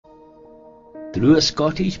Through a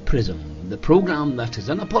Scottish Prism, the programme that is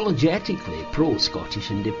unapologetically pro-Scottish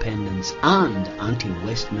independence and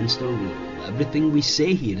anti-Westminster rule. Everything we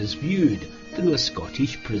say here is viewed through a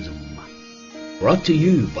Scottish Prism. Brought to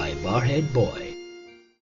you by Barhead Boy.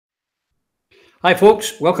 Hi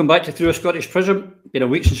folks, welcome back to Through a Scottish Prism. Been a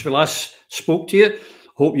week since we last spoke to you.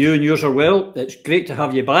 Hope you and yours are well. It's great to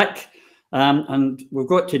have you back. And we've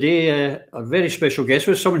got today a very special guest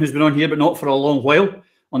with someone who's been on here but not for a long while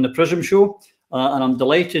on the Prism show. And I'm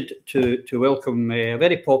delighted to welcome a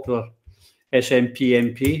very popular SNP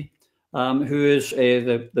MP who is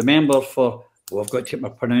the member for, I've got to get my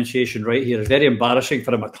pronunciation right here, it's very embarrassing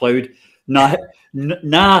for a MacLeod. Helene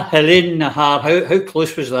Nahar, how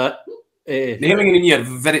close was that? Naming it in here,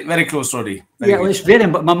 very, very close, Roddy. Well, it's very.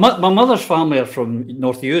 But my mother's family are from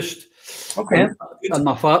North East. Okay. And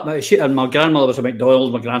my grandmother was a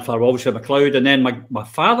MacDonald, my grandfather was obviously a MacLeod, and then my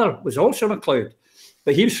father was also a MacLeod,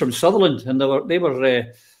 but he was from Sutherland, and they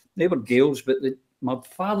were Gaels, but my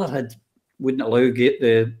father wouldn't allow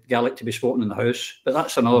the Gaelic to be spoken in the house. But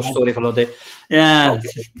that's another story for another day. Yeah.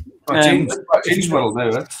 Changed world now,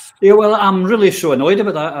 eh? Yeah, well, I'm really so annoyed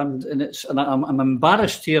about that, and I'm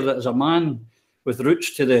embarrassed here that as a man with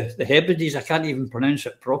roots to the Hebrides, I can't even pronounce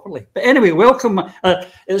it properly. But anyway, welcome.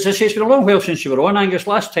 As I say, it's been a long while since you were on, Angus.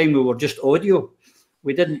 Last time we were just audio.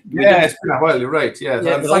 We didn't. It's been a while. You're right. Yeah.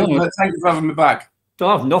 Thank you for having me back.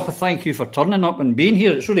 Thank you for turning up and being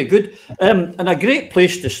here. It's really good. And a great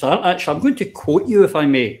place to start. Actually, I'm going to quote you, if I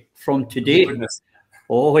may, from today.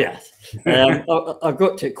 Oh yes. I've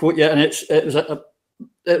got to quote you, and it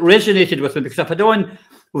resonated with me because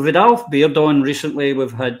we've had Alf Baird on recently.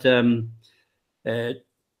 We've had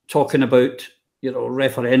talking about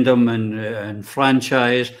referendum and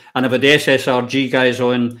franchise, and I've had the SSRG guys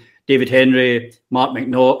on, David Henry, Mark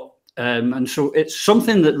MacNeil, and so it's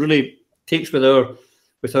something that really takes with our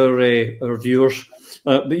viewers.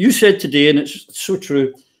 But you said today, and it's so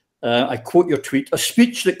true. I quote your tweet: "A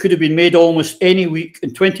speech that could have been made almost any week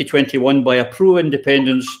in 2021 by a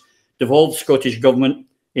pro-independence devolved Scottish government.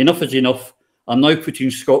 Enough is enough. I'm now putting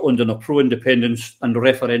Scotland on a pro-independence and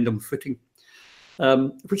referendum footing,"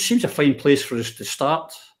 which seems a fine place for us to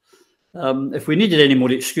start. If we needed any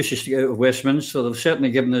more excuses to get out of Westminster, they've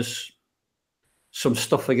certainly given us some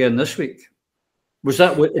stuff again this week. Was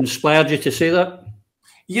that what inspired you to say that?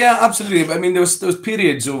 Yeah, absolutely. I mean, there was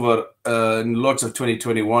periods over in lots of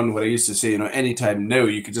 2021 where I used to say, anytime now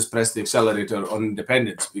you could just press the accelerator on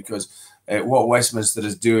independence, because what Westminster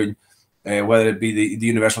is doing, whether it be the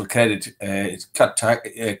universal credit, cut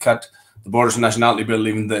the Borders and Nationality Bill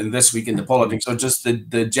even this week into politics, or just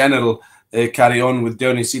the general carry on with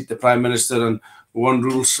Downing Seat, the Prime Minister, and one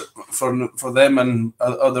rules for them and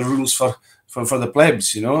other rules for the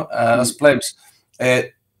plebs, as plebs.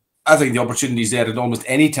 I think the opportunity is there at almost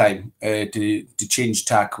any time to change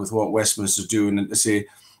tack with what Westminster's doing and to say,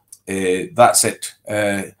 that's it,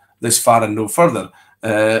 this far and no further.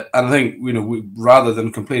 And I think, rather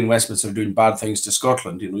than complain Westminster doing bad things to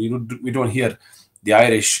Scotland, we don't hear the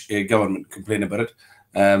Irish government complain about it.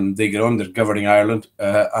 They get on, they're governing Ireland,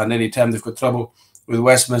 and any time they've got trouble with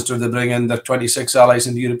Westminster, they bring in their 26 allies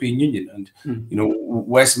in the European Union. And,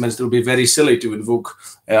 Westminster will be very silly to invoke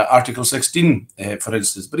Article 16, for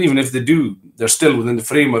instance. But even if they do, they're still within the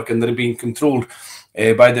framework and they're being controlled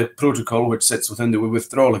by the protocol, which sits within the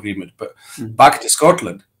withdrawal agreement. But back to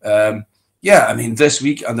Scotland. This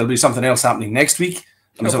week, and there'll be something else happening next week,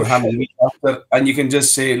 and something happening the week after, and you can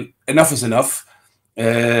just say, enough is enough.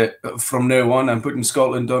 From now on, I'm putting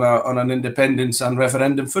Scotland on an independence and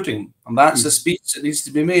referendum footing, and that's a speech that needs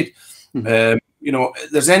to be made.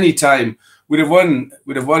 There's any time we'd have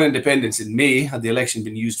won independence in May had the election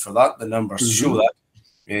been used for that. The numbers show that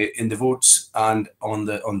in the votes and on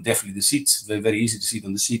definitely the seats. Very, very easy to see it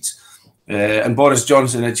on the seats. And Boris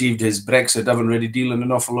Johnson achieved his Brexit haven't really deal in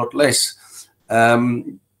an awful lot less. But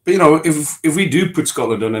if we do put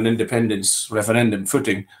Scotland on an independence referendum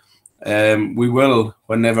footing, we will,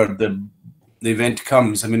 whenever the event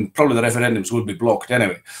comes. I mean, probably the referendums will be blocked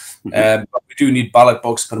anyway. But we do need ballot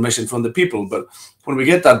box permission from the people. But when we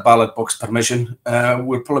get that ballot box permission,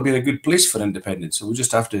 we'll probably be in a good place for independence. So we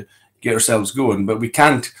just have to get ourselves going. But we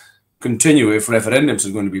can't continue if referendums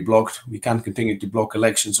are going to be blocked. We can't continue to block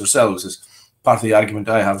elections ourselves, is part of the argument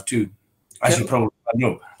I have too. As you probably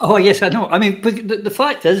know. Oh, yes, I know. I mean, but the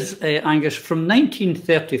fact is, Angus, from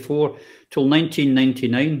 1934 till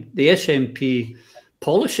 1999, the SNP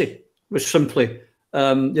policy was simply,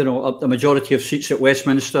 a majority of seats at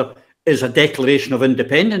Westminster is a declaration of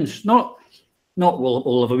independence, not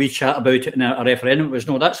we'll have a wee chat about it in a referendum. It was,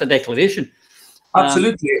 no, that's a declaration.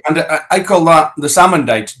 Absolutely, and I call that the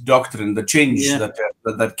Salmondite doctrine, the change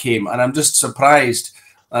that came, and I'm just surprised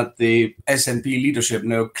that the SNP leadership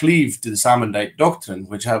now cleaved to the Salmondite doctrine,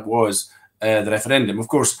 which was the referendum. Of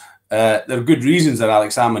course, there are good reasons that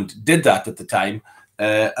Alex Salmond did that at the time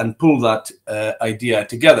and pulled that idea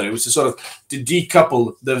together. It was to sort of to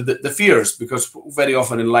decouple the fears, because very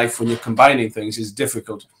often in life, when you're combining things, it's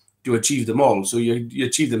difficult to achieve them all. So you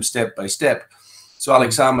achieve them step by step. So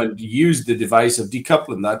Alex Salmond used the device of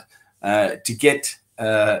decoupling that to get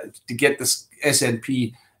this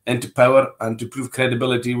SNP into power and to prove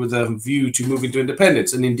credibility with a view to moving to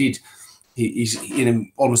independence. And indeed, he's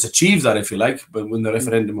almost achieved that, if you like, but when the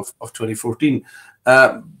referendum of 2014.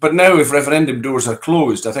 But now, if referendum doors are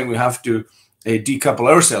closed, I think we have to decouple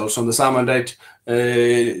ourselves from the Salmondite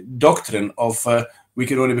doctrine of we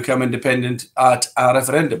can only become independent at a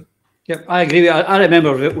referendum. Yeah, I agree. I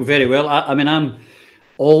remember it very well. I mean, I'm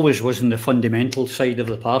always was in the fundamental side of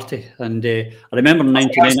the party, and I remember in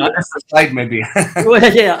 '99. Side maybe.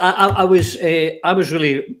 Well, yeah, I was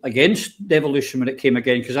really against devolution when it came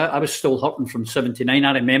again, because I was still hurting from '79.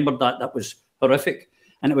 I remembered that was horrific,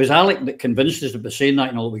 and it was Alec that convinced us by saying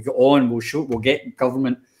that, we go on, we'll get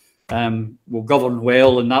government, we'll govern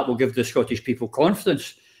well, and that will give the Scottish people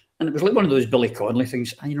confidence. And it was like one of those Billy Connolly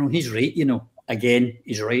things. And, he's right. Again,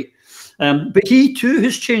 he's right. But he too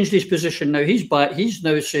has changed his position now. He's back. He's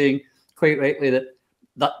now saying quite rightly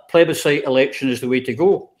that plebiscite election is the way to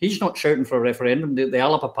go. He's not shouting for a referendum. The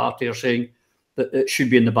Alapa party are saying that it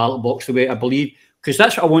should be in the ballot box the way I believe, because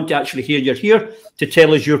that's what I want to actually hear. You're here to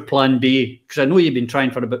tell us your plan B, because I know you've been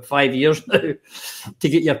trying for about 5 years now to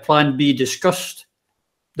get your plan B discussed.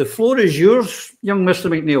 The floor is yours, young Mr.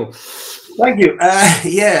 MacNeil. Thank you.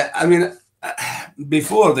 Yeah, I mean,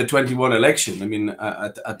 before the 21 election, I mean,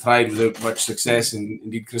 I tried without much success, and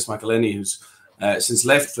indeed Chris McElhenney, who's since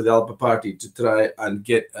left for the Alba Party, to try and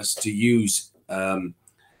get us to use and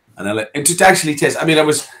to actually test. I mean, I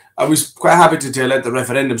was quite happy to let the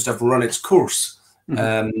referendum stuff run its course,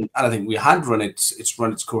 and I think we had run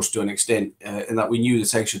its course to an extent, in that we knew the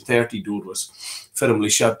Section 30 door was firmly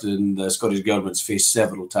shut in the Scottish government's face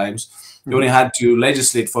several times. You only had to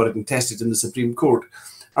legislate for it and test it in the Supreme Court.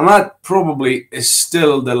 And that probably is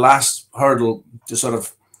still the last hurdle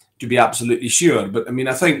to be absolutely sure. But I mean,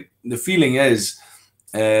 I think the feeling is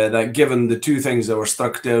that given the two things that were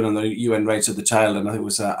struck down on the UN rights of the child, and I think it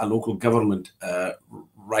was a local government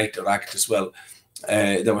right or act as well,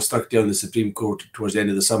 that was struck down in the Supreme Court towards the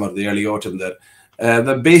end of the summer, the early autumn,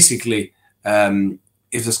 that basically,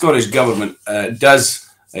 if the Scottish government does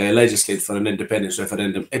legislate for an independence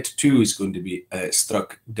referendum, it too is going to be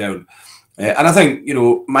struck down. And I think,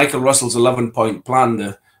 Michael Russell's 11-point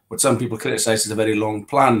plan, what some people criticise as a very long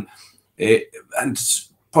plan, and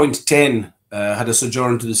point 10 had a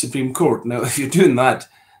sojourn to the Supreme Court. Now, if you're doing that,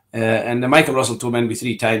 and Michael Russell told me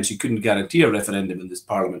 3 times he couldn't guarantee a referendum in this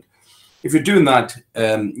Parliament. If you're doing that,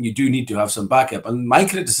 you do need to have some backup. And my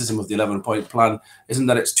criticism of the 11-point plan isn't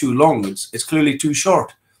that it's too long, it's clearly too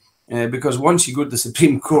short. Because once you go to the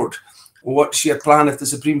Supreme Court, what's your plan if the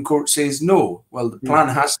Supreme Court says no? Well, the plan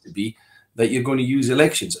has to be that you're going to use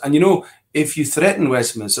elections. And, if you threaten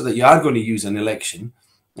Westminster that you are going to use an election,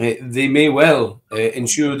 they may well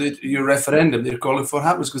ensure that your referendum they're calling for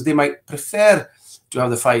happens, because they might prefer to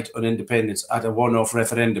have the fight on independence at a one-off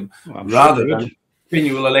referendum rather than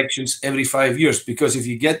continual elections every 5 years. Because if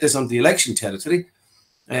you get this onto the election territory,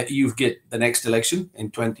 you get the next election in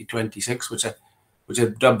 2026, which I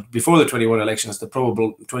dubbed before the 21 election as the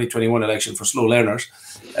probable 2021 election for slow learners.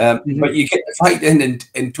 But you get the fight in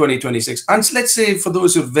 2026. And let's say for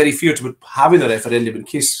those who are very feared about having a referendum in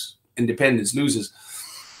case independence loses,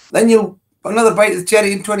 then you'll another bite of the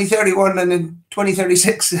cherry in 2031 and in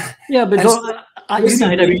 2036. Yeah, but you and I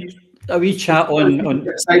had a wee chat on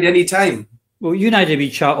decide any time. Well, you and I had a wee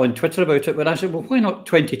chat on Twitter about it, but I said, well, why not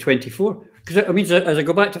 2024? Because I mean, as I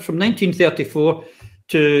go back from 1934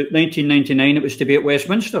 to 1999, it was to be at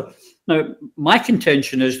Westminster. Now, my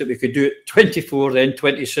contention is that we could do it 24, then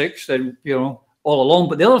 26, then, all along.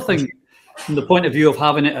 But the other thing, from the point of view of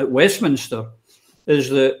having it at Westminster, is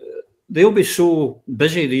that they'll be so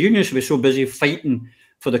busy, the unions will be so busy fighting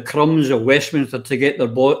for the crumbs of Westminster to get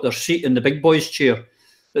their seat in the big boys' chair,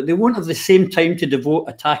 that they won't have the same time to devote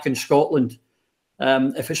attacking Scotland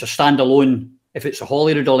if it's a standalone, if it's a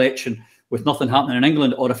Holyrood election with nothing happening in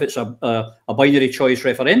England, or if it's a binary choice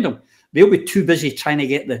referendum. They'll be too busy trying to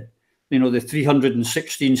get the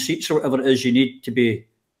 316 seats or whatever it is you need to be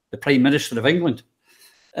the Prime Minister of England.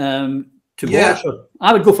 I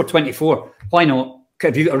would go for 24. Why not?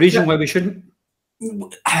 Have you got a reason why we shouldn't?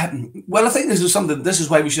 Well, I think this is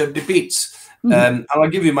why we should have debates. And I'll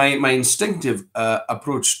give you my instinctive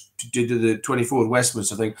approach to the 24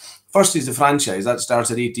 Westminster thing. First is the franchise. That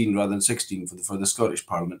starts at 18 rather than 16 for the Scottish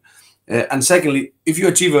Parliament. And secondly, if you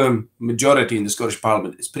achieve a majority in the Scottish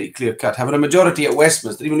Parliament, it's pretty clear cut. Having a majority at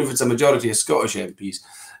Westminster, even if it's a majority of Scottish MPs,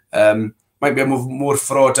 might be a more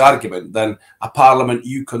fraught argument than a Parliament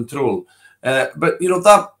you control. But, you know,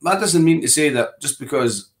 that doesn't mean to say that just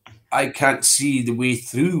because I can't see the way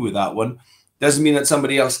through with that one, doesn't mean that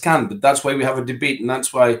somebody else can. But that's why we have a debate, and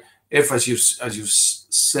that's why, if as you've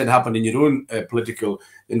said happened in your own political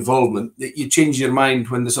involvement, that you change your mind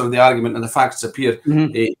when the argument and the facts appear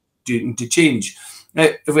to change. Now,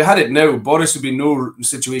 if we had it now, Boris would be in no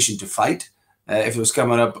situation to fight if it was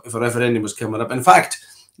coming up, if a referendum was coming up. In fact,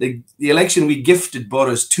 the election we gifted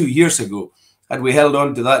Boris 2 years ago, had we held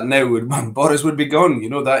on to that now, Boris would be gone. You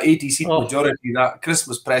know, that 80-seat majority, that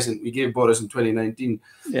Christmas present we gave Boris in 2019.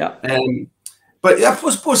 Yeah. But I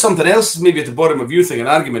suppose something else, maybe at the bottom of your thing, an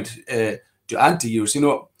argument to add to yours. You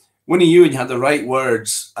know, when Iain had the right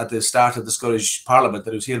words at the start of the Scottish Parliament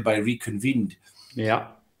that it was hereby reconvened. Yeah.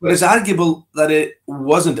 But it's arguable that it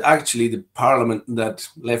wasn't actually the Parliament that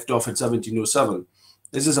left off in 1707.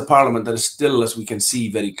 This is a Parliament that is still, as we can see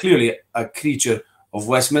very clearly, a creature of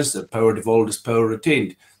Westminster. Power devolved is power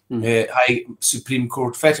retained. High Supreme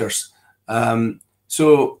Court fetters.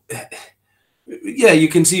 So, yeah, you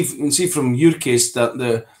can see from your case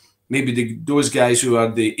that those guys who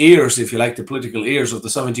are the heirs, if you like, the political heirs of the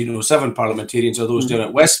 1707 parliamentarians are those down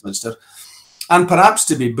at Westminster. And perhaps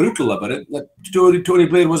to be brutal about it, that Tony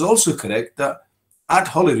Blair was also correct that at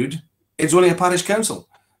Holyrood, it's only a parish council.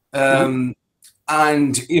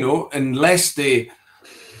 And, you know, unless they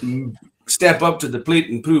step up to the plate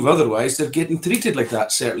and prove otherwise, they're getting treated like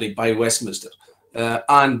that, certainly by Westminster.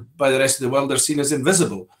 And by the rest of the world, they're seen as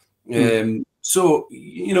invisible. So,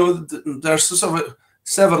 you know, there's sort of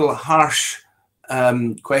several harsh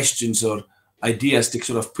questions or ideas to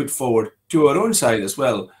sort of put forward to our own side as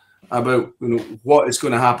well about, you know, what is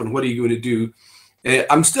going to happen, what are you going to do.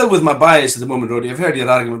 I'm still with my bias at the moment, Roddy. I've heard your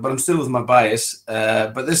argument, but I'm still with my bias.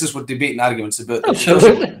 But this is what debate and argument's about.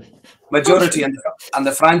 Majority and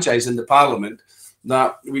the franchise in the Parliament,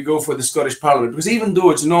 that we go for the Scottish Parliament. Because even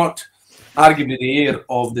though it's not arguably the heir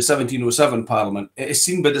of the 1707 Parliament, it is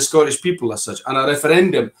seen by the Scottish people as such. And a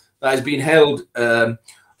referendum that has been held,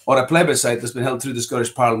 or a plebiscite that's been held through the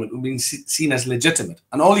Scottish Parliament, will be seen as legitimate.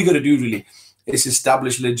 And all you got to do really is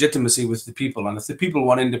establish legitimacy with the people. And if the people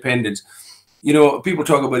want independence, you know, people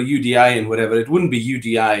talk about UDI and whatever, it wouldn't be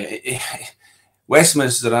UDI.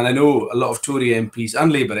 Westminster, and I know a lot of Tory MPs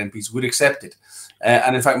and Labour MPs would accept it.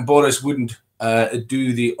 And in fact, Boris wouldn't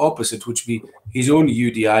do the opposite, which would be his own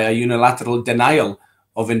UDI, a unilateral denial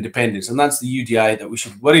of independence. And that's the UDI that we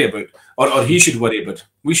should worry about, or he should worry about.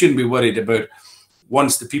 We shouldn't be worried about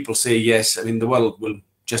once the people say yes. I mean, the world will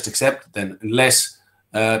just accept it then, unless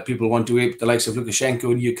people want to ape the likes of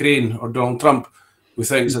Lukashenko in Ukraine or Donald Trump, who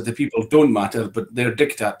thinks that the people don't matter, but their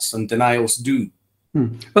diktats and denials do.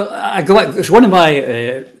 Well, I go back. It's one of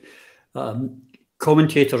my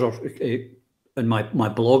commentators in my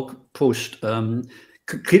blog post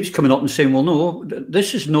keeps coming up and saying, "Well, no,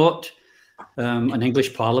 this is not an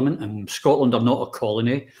English Parliament, and Scotland are not a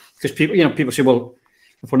colony." Because people say, "Well,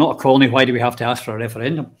 if we're not a colony, why do we have to ask for a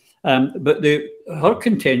referendum?" But her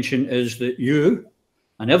contention is that you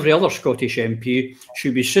and every other Scottish MP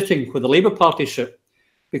should be sitting where the Labour Party sit,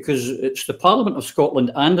 because it's the Parliament of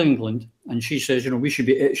Scotland and England, and she says, you know, it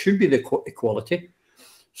should be the equality.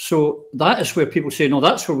 So that is where people say, no,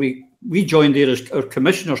 that's where we joined there as our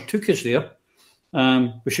commissioners took us there.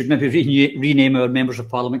 We should maybe rename our members of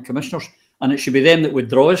Parliament commissioners, and it should be them that would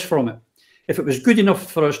draw us from it. If it was good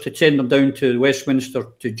enough for us to send them down to Westminster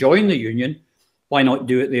to join the union, why not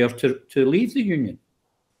do it there to leave the union?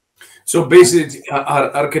 So basically,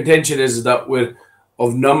 our contention is that we're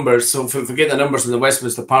of numbers. So forget the numbers in the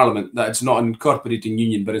Westminster Parliament, that it's not an incorporating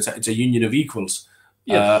union, but it's a union of equals.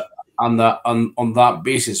 Yes. On that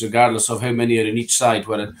basis, regardless of how many are in each side,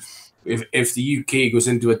 where if the UK goes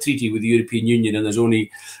into a treaty with the European Union and there's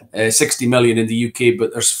only 60 million in the UK,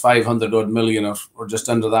 but there's 500 odd million or just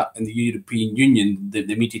under that in the European Union,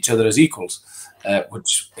 they meet each other as equals,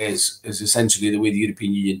 which is essentially the way the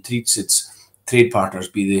European Union treats its trade partners,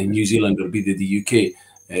 be they New Zealand or be they the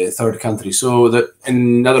UK, third country. So that,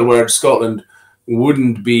 in other words, Scotland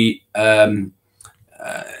wouldn't be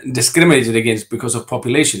discriminated against because of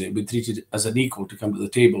population. It would be treated as an equal to come to the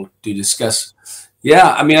table to discuss.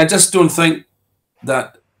 Yeah, I mean, I just don't think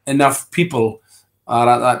that enough people are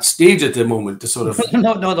at that stage at the moment to sort of...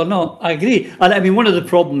 No, they're not. I agree. And I mean, one of the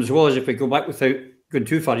problems was, if we go back without going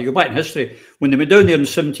too far, you go back in history, when they went down there in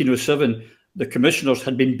 1707 the commissioners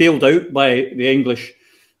had been bailed out by the English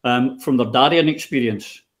from their Darien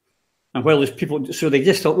experience. And while there's people, so they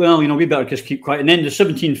just thought, well, you know, we better just keep quiet. And then the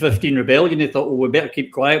 1715 rebellion, they thought, well, we better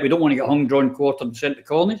keep quiet. We don't want to get hung, drawn, quartered, and sent to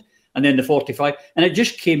colonies. And then the 45. And it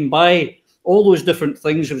just came by all those different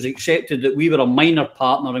things. It was accepted that we were a minor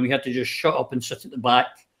partner and we had to just shut up and sit at the back.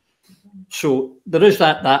 So there is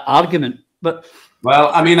that argument. But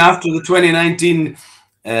well, I mean, after the 2019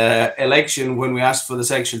 election, when we asked for the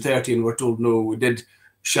Section 30 and we're told no, we did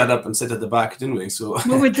shut up and sit at the back, didn't we? So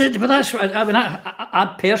well, we did, but that's what I mean.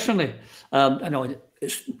 I personally, I know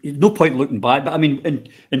it's no point looking back, but I mean,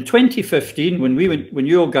 in 2015, when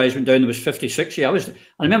you all guys went down, there was 56. I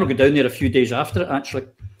remember going down there a few days after it actually,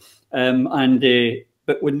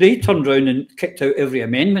 but when they turned around and kicked out every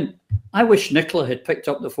amendment, I wish Nicola had picked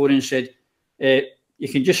up the phone and said, "You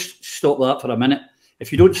can just stop that for a minute.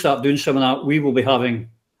 If you don't start doing some of that, we will be having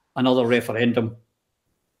another referendum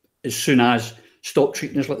as soon as." Stop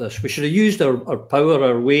treating us like this. We should have used our power,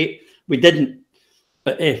 our weight. We didn't.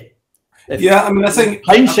 But yeah, I mean, I think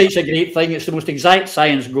hindsight's a great thing. It's the most exact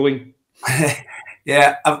science going.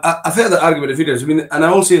 Yeah, I've heard that argument a few times. I mean, and I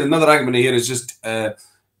also another argument here is just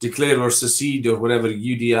declare or secede or whatever,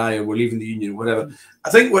 UDI, or we're leaving the union, or whatever. I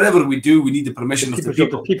think whatever we do, we need the permission of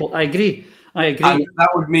the people. I agree. And that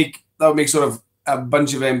would make sort of a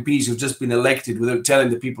bunch of MPs who've just been elected without telling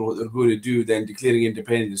the people what they're going to do, then declaring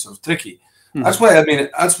independence sort of tricky. That's why, I mean,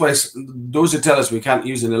 that's why those who tell us we can't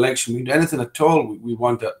use an election, we can do anything at all we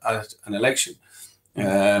want an election.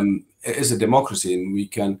 It is a democracy and we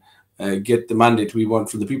can get the mandate we want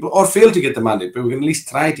from the people, or fail to get the mandate, but we can at least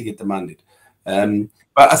try to get the mandate.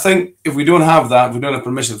 But I think if we don't have that, if we don't have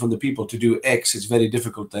permission from the people to do X, it's very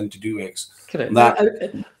difficult then to do X. Correct.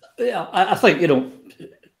 I think, you know,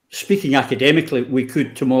 speaking academically, we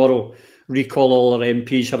could tomorrow recall all our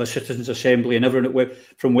MPs, have a citizens' assembly, and everyone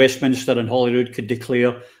from Westminster and Holyrood could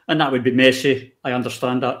declare, and that would be messy. I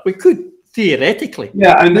understand that. We could theoretically.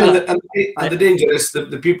 Yeah, and the danger is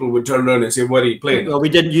that the people would turn around and say, "What are you playing?" Well,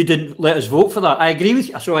 you didn't let us vote for that. I agree with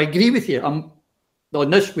you. So I agree with you. On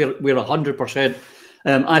this, we're 100%.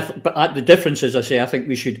 But the difference is, I say, I think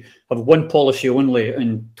we should have one policy only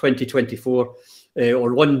in 2024,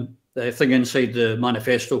 or one thing inside the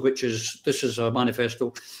manifesto, which is this is a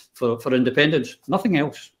manifesto for independence, nothing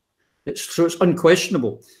else. It's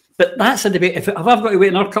unquestionable. But that's a debate. If I've got to wait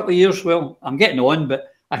another couple of years, well, I'm getting on,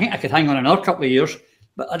 but I think I could hang on another couple of years,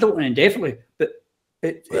 but I don't want indefinitely. But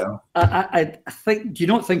I think, do you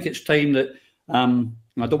not think it's time that,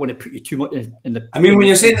 I don't want to put you too much in the... I mean, when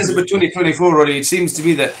you're saying this about 2024, Roddy, it seems to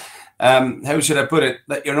me that, how should I put it,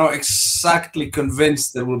 that you're not exactly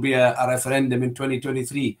convinced there will be a referendum in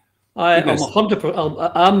 2023. I'm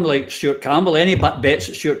 100%. I'm like Stuart Campbell. Any bets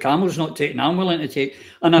that Stuart Campbell's not taking, I'm willing to take.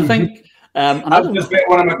 And I think I've just bet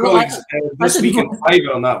one of my colleagues this week in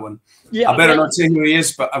Fiverr on that one. Yeah, I better not say who he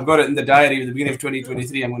is, but I've got it in the diary at the beginning of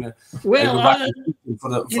 2023. I'm going to go back for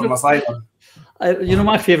my Fiverr. You know,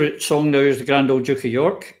 my favourite song now is the Grand Old Duke of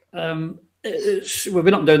York. We've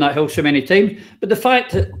been up and down that hill so many times, but the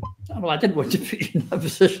fact that, well, I didn't want to put you in that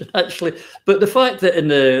position actually, but the fact that in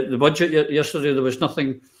the budget yesterday there was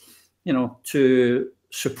nothing, you know, to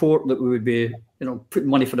support that we would be, you know, putting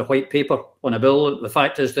money for the white paper on a bill. The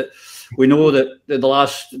fact is that we know that the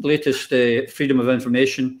latest Freedom of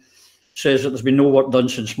Information says that there's been no work done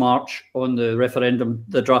since March on the referendum,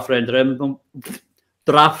 the draft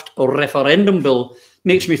or referendum bill.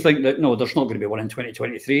 Makes me think that no, there's not going to be one in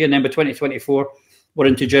 2023, and then by 2024 we're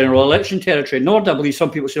into general election territory. Nor do I believe some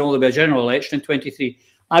people say, oh, there'll be a general election in 23.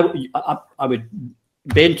 I would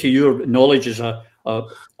bend to your knowledge as a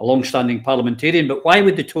long-standing parliamentarian, but why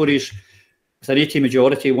would the Tories, with an 80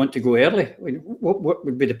 majority, want to go early? I mean, what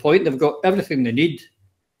would be the point? They've got everything they need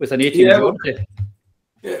with an 80 majority.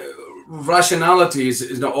 Rationality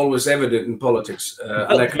is not always evident in politics.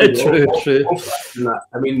 True.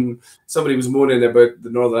 I mean, somebody was moaning about the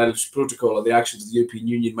Northern Irish Protocol or the actions of the European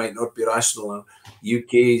Union might not be rational, or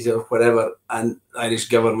UK's or whatever, and Irish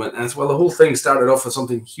government. And well, the whole thing started off with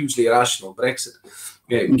something hugely irrational, Brexit.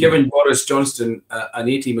 Given Boris Johnson an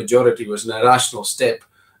 80 majority was an irrational step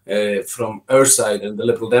from our side and the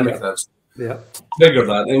Liberal Democrats. Yeah. Trigger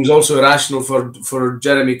that. It was also irrational for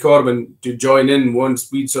Jeremy Corbyn to join in once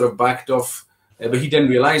we'd sort of backed off. But he didn't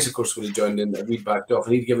realise, of course, when he joined in that we'd backed off,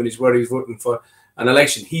 and he'd given his word he was voting for an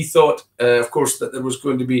election. He thought, of course, that there was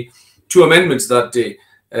going to be 2 amendments that day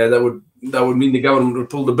that would mean the government would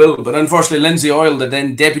pull the bill. But unfortunately, Lindsay Hoyle, the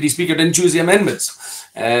then Deputy Speaker, didn't choose the amendments.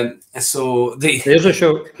 So there's a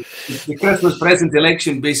shock. The Christmas present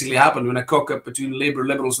election basically happened when a cock-up between Labour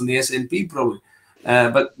Liberals and the SNP, probably.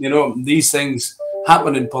 But, you know, these things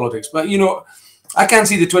happen in politics. But, you know, I can't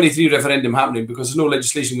see the 23 referendum happening because there's no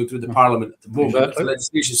legislation going through the Parliament at the moment. Exactly. If the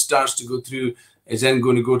legislation starts to go through, is then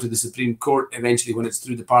going to go to the Supreme Court eventually when it's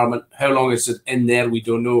through the Parliament. How long is it in there? We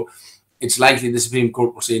don't know. It's likely the Supreme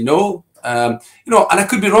Court will say no. And I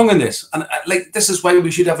could be wrong on this. And this is why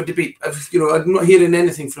we should have a debate. I'm not hearing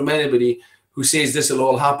anything from anybody who says this will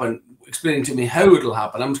all happen, explaining to me how it'll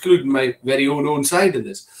happen. I'm including my very own side in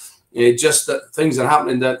this. Just that things are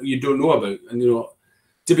happening that you don't know about. And,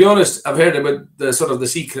 to be honest, I've heard about the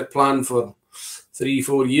secret plan for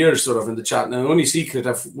 3-4 years sort of in the chat. Now, the only secret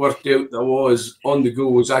I've worked out that was on the go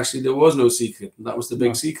was actually there was no secret. And that was the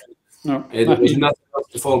big secret. No. There was nothing else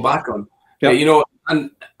to fall back on. Yeah. I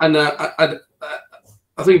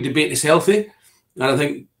think debate is healthy. And I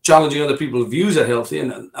think challenging other people's views are healthy.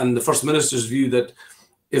 And the First Minister's view that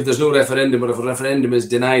if there's no referendum or if a referendum is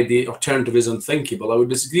denied, the alternative is unthinkable. I would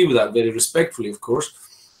disagree with that very respectfully, of course.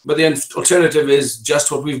 But the alternative is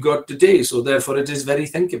just what we've got today. So therefore, it is very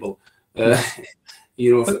thinkable.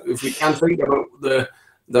 If we can't think about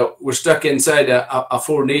that we're stuck inside a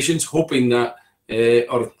 4 nations, hoping that,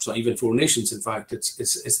 or it's not even 4 nations, in fact,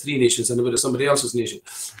 it's 3 nations and a bit of somebody else's nation.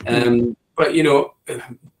 But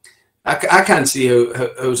I can't see how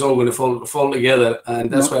it's all going to fall together, and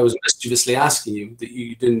that's why I was mischievously asking you that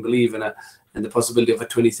you didn't believe in the possibility of a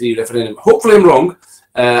 23 referendum. Hopefully, I'm wrong,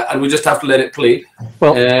 and we just have to let it play.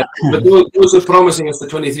 Well, but those are promising us the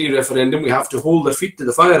 23 referendum. We have to hold their feet to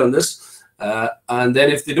the fire on this, and then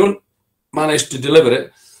if they don't manage to deliver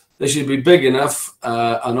it, they should be big enough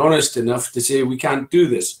and honest enough to say we can't do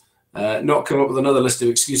this, not come up with another list of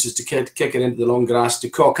excuses to kick it into the long grass, to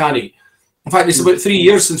Cockani. In fact, it's about 3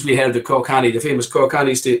 years since we heard the famous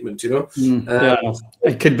Cockani statement,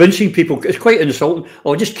 And convincing people, it's quite insulting.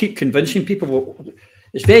 I'll just keep convincing people.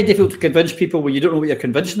 It's very difficult to convince people when you don't know what you're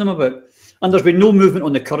convincing them about. And there's been no movement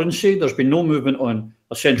on the currency. There's been no movement on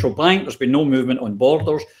a central bank. There's been no movement on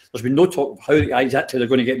borders. There's been no talk of how exactly they're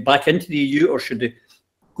going to get back into the EU, or should they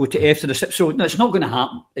go to after the SIP. So no, it's not going to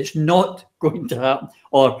happen. It's not going to happen.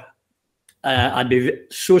 Or I'd be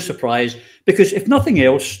so surprised, because if nothing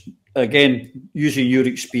else, again, using your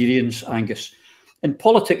experience, Angus, in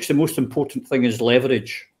politics, the most important thing is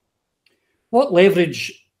leverage. What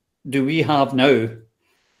leverage do we have now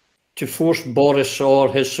to force Boris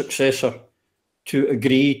or his successor to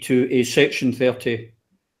agree to a Section 30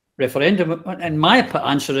 referendum? And my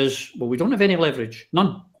answer is, well, we don't have any leverage,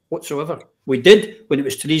 none whatsoever. We did when it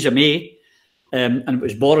was Theresa May, and it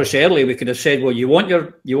was Boris early. We could have said, well, you want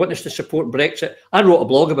us to support Brexit. I wrote a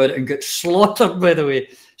blog about it and got slaughtered, by the way,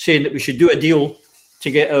 saying that we should do a deal to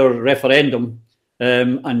get our referendum,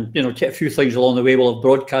 and take a few things along the way. We'll have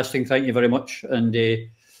broadcasting, thank you very much, and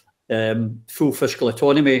full fiscal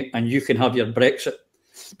autonomy, and you can have your Brexit.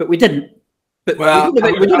 But we didn't. But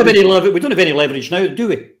we don't have any leverage now, do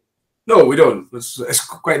we? No, we don't. It's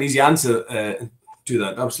quite an easy answer to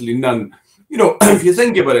that. Absolutely none. If you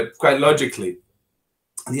think about it quite logically,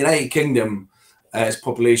 the United Kingdom, its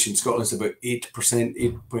population, Scotland's about 8%,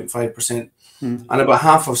 8.5%, and about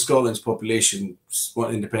half of Scotland's population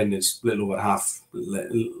want independence, a little over half.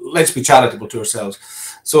 Let's be charitable to ourselves.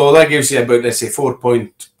 So that gives you about, let's say,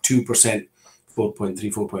 4.2%, 4.3,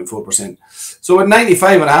 4.4%. So at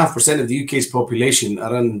 95.5% of the UK's population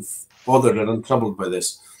are unbothered or untroubled by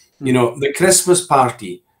this. The Christmas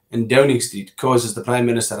party in Downing Street causes the Prime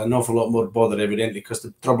Minister an awful lot more bother, evidently, because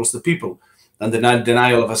it troubles the people, and the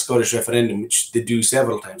denial of a Scottish referendum, which they do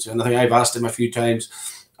several times. And I think I've asked him a few times.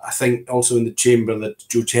 I think also in the chamber that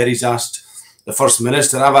Joe Cherry's asked the First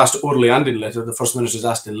Minister. I've asked orally and in letter. The First Minister's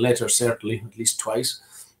asked in letter, certainly, at least twice.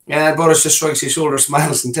 And Boris just shrugs his shoulders,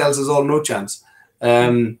 smiles, and tells us all no chance.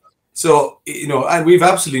 So, we've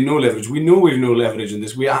absolutely no leverage. We know we've no leverage in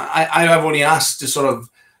this. I've only asked to sort of,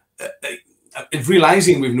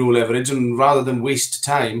 realising we've no leverage, and rather than waste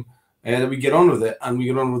time, that we get on with it, and we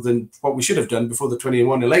get on with what we should have done before the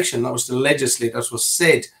 2021 election. That was to legislate, as was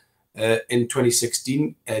said in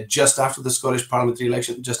 2016, just after the Scottish parliamentary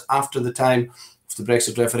election, just after the time of the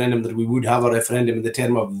Brexit referendum, that we would have a referendum in the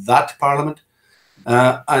term of that parliament.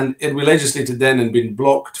 And if we legislated then and been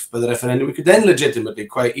blocked by the referendum, we could then legitimately,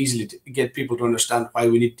 quite easily, get people to understand why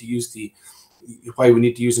we need to use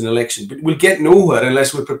an election. But we'll get nowhere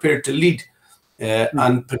unless we're prepared to lead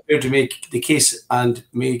and prepared to make the case and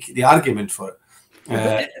make the argument for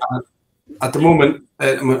it. At the moment,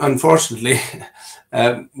 unfortunately,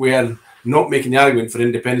 we are not making the argument for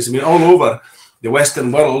independence. I mean, all over the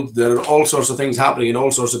Western world, there are all sorts of things happening in all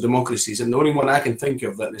sorts of democracies, and the only one I can think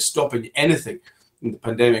of that is stopping anything in the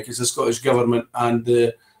pandemic is the Scottish government and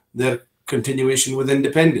their continuation with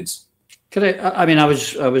independence. Correct. I mean, I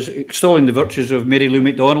was extolling the virtues of Mary Lou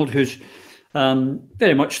MacDonald, who's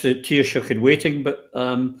Very much the Taoiseach in waiting, but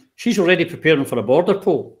she's already preparing for a border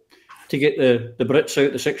poll to get the Brits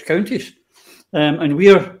out the 6 counties. And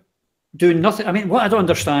we're doing nothing. I mean, what I don't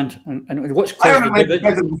understand, and what's caused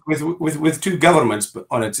with 2 governments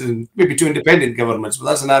on it, and maybe 2 independent governments, but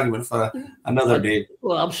that's an argument for another day.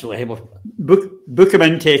 Well, absolutely. Well, book them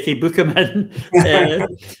in, Takey, book them in.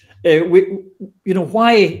 You know,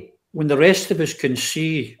 why, when the rest of us can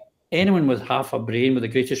see, anyone with half a brain, with the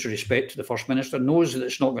greatest respect to the First Minister, knows that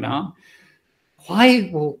it's not going to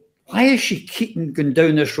happen, why is she keeping going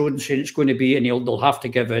down this road and saying it's going to be, and they'll have to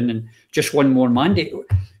give in and just one more mandate?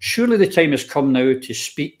 Surely the time has come now to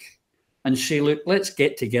speak and say, look, let's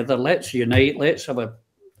get together, let's unite, let's have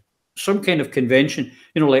some kind of convention,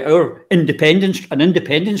 you know, like an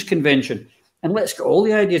independence convention, and let's get all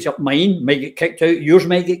the ideas up. Mine might get kicked out, yours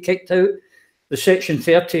might get kicked out, the Section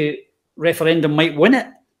 30 referendum might win it.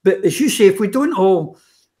 But as you say, if we don't all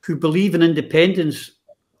who believe in independence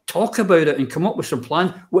talk about it and come up with some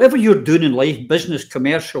plans, whatever you're doing in life, business,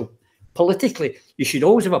 commercial, politically, you should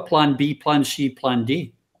always have a plan B, plan C, plan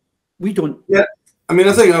D. We don't. Yeah, I mean,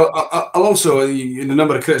 I think I'll also, in a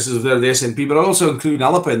number of criticisms there of the SNP, but I'll also include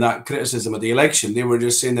Alapa in that criticism of the election. They were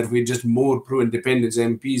just saying that if we had just more pro-independence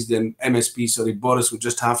MPs, then Boris would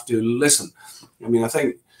just have to listen. I mean, I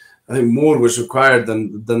think more was required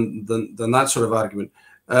than that sort of argument.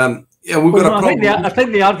 Yeah, we've got a problem. I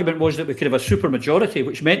think the argument was that we could have a supermajority,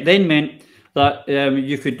 which meant that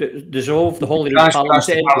you could dissolve the whole Parliament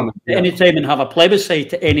at any time and have a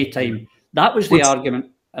plebiscite at any time. That was the argument.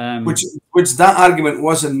 Which that argument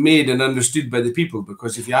wasn't made and understood by the people,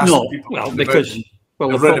 because if you ask the people, the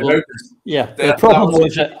problem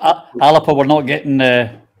was that Alapa were not getting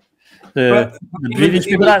the breathing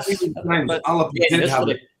space. Alapa did have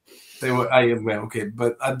it. They were, okay,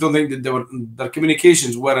 but I don't think that their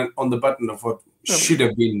communications weren't on the button of what should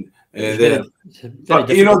have been there. But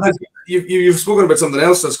you know, you've spoken about something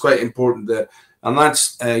else that's quite important there, and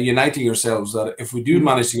that's uniting yourselves. That if we do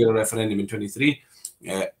manage to get a referendum in 23,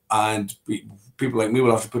 and people like me will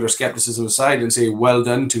have to put our skepticism aside and say, well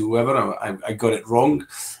done to whoever, I got it wrong.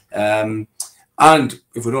 And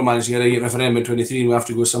if we don't manage to get a referendum in 23 and we have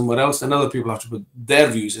to go somewhere else, then other people have to put their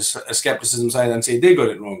views as skepticism aside and say they got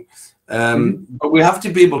it wrong. But we have to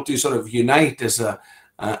be able to sort of unite as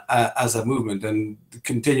a movement, and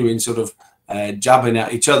continuing sort of jabbing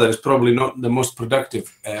at each other is probably not the most productive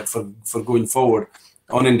for going forward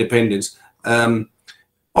on independence.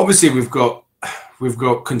 Obviously, we've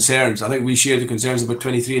got concerns. I think we share the concerns about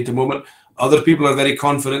 23 at the moment. Other people are very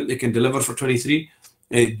confident they can deliver for 23.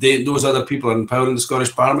 Those other people are in power in the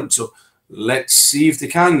Scottish Parliament, so let's see if they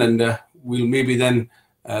can, and we'll maybe then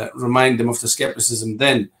remind them of the scepticism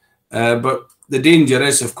then. But the danger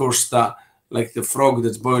is, of course, that like the frog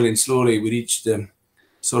that's boiling slowly, we reach the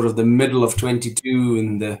sort of the middle of 22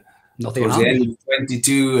 and towards the end of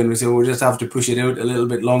 22, and we say we'll just have to push it out a little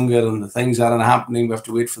bit longer, and the things aren't happening. We have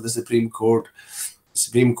to wait for the Supreme Court. The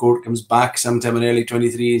Supreme Court comes back sometime in early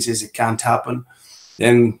 23 and says it can't happen.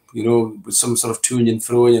 Then, you know, with some sort of to-ing and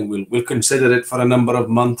froing, and we'll consider it for a number of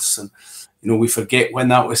months, and you know, we forget when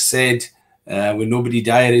that was said. When nobody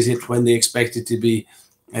diaries it, when they expect it to be,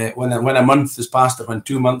 when a month has passed or when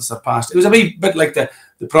 2 months have passed. It was a wee bit like the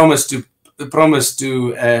promise to publish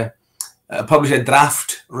a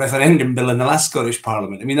draft referendum bill in the last Scottish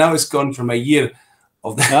Parliament. I mean, that was gone from a year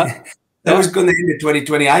of that. That was going to end in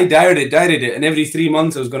 2020. I diaried it, and every 3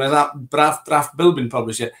 months I was going to have that draft bill being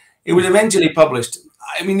published. It was eventually published.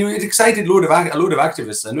 I mean, it excited a load of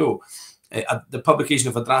activists, I know, the publication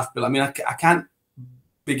of a draft bill. I mean, I can't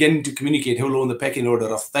begin to communicate how low in the pecking order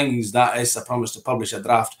of things that is a promise to publish a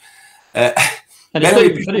draft. And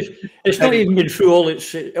it's not even been through all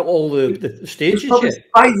the stages yet.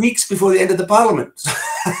 5 weeks before the end of the Parliament.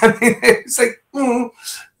 I mean, it's like,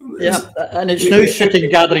 and it's now sitting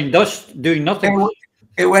gathering dust, doing nothing.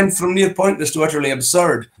 It went from near pointless to utterly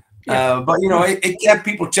absurd. But you know, it kept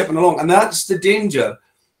people chipping along, and that's the danger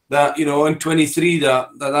that, you know, in 23 that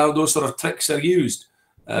those sort of tricks are used,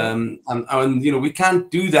 and you know, we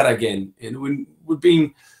can't do that again. We're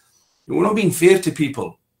not being fair to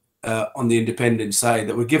people on the independent side,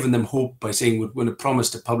 that we're giving them hope by saying we're going to promise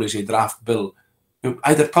to publish a draft bill. You know,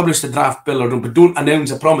 either publish the draft bill or don't, but don't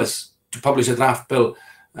announce a promise to publish a draft bill.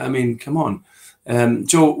 I mean, come on.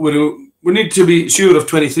 So we need to be sure of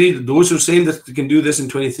 23. Those who are saying that they can do this in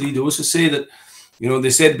 23, those who say that, you know,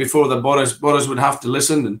 they said before that Boris would have to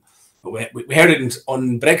listen, and we heard it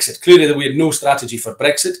on Brexit. Clearly that we had no strategy for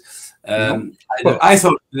Brexit. I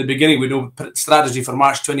thought in the beginning we'd no strategy for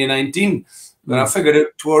March 2019, but I figured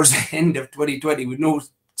out towards the end of 2020 with no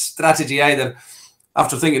strategy either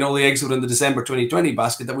after thinking all the eggs were in the December 2020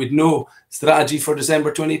 basket, that we'd no strategy for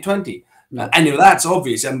December 2020. No. I know that's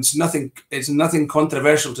obvious, and it's nothing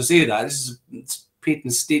controversial to say that. It's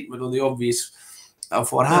patent statement of the obvious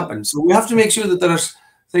of what happened. So we have to make sure that there's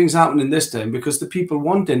things happening this time, because the people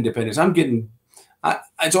want independence.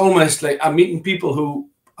 It's almost like I'm meeting people who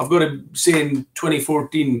I've got to say in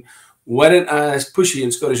 2014 weren't as pushy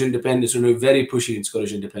in Scottish independence, or now very pushy in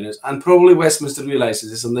Scottish independence, and probably Westminster realises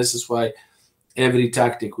this, and this is why every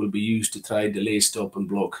tactic will be used to try, delay, stop and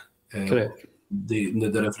block the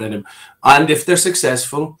referendum. And if they're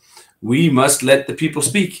successful, we must let the people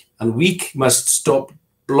speak, and we must stop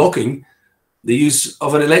blocking the use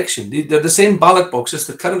of an election. They're the same ballot boxes.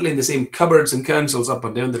 They're currently in the same cupboards and councils up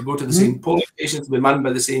and down. They go to the same polling stations, be manned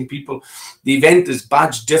by the same people. The event is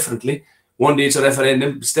badged differently. One day it's a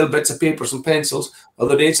referendum, still bits of papers and pencils.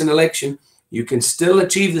 Other day it's an election. You can still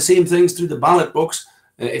achieve the same things through the ballot box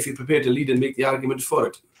if you're prepared to lead and make the argument for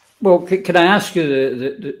it. Well, can I ask you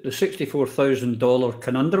the $64,000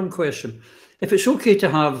 conundrum question? If it's okay to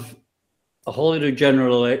have a Holyrood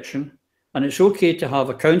general election, and it's okay to have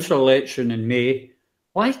a council election in May,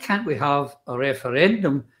 why can't we have a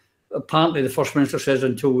referendum? Apparently, the First Minister says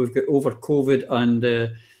until we've got over COVID and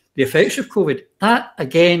the effects of COVID. That,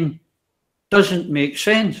 again, doesn't make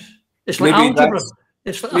sense. It's like algebra.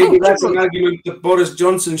 Maybe that's an argument that Boris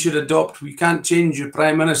Johnson should adopt. We can't change your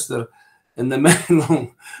Prime Minister in the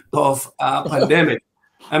middle of a pandemic.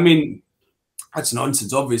 I mean, that's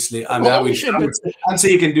nonsense, obviously. I mean, I'd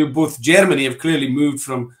say you can do both. Germany have clearly moved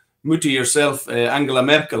from Mutti yourself, Angela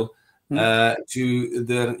Merkel, to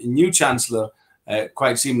their new Chancellor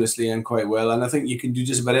quite seamlessly and quite well. And I think you can do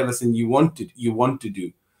just about everything you want to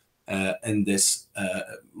do in this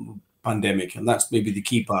pandemic. And that's maybe the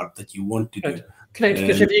key part, that you want to do. Correct,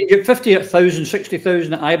 because if you can get 50,000,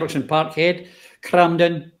 60,000 at Ibrox and Parkhead crammed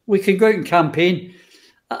in, we can go out and campaign.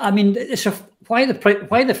 I mean, why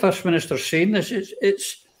the First Minister's saying this?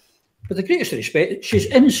 It's with the greatest respect, she's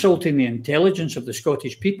insulting the intelligence of the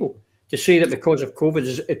Scottish people to say that because of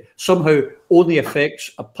COVID it somehow only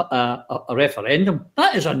affects a referendum.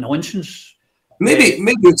 That is a nonsense. Maybe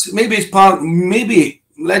it's part. Maybe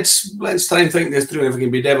let's try and think this through. If we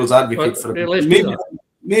can be devil's advocate for it,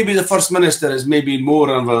 maybe the First Minister is maybe more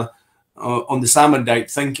of a on the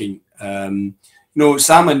Salmondite thinking. You know,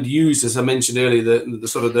 Salmond used, as I mentioned earlier, the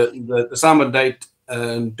sort of the Salmondite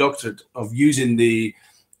doctrine of using the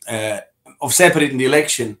of separating the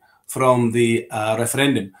election from the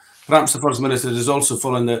referendum. Perhaps the First Minister is also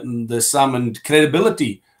following the Salmond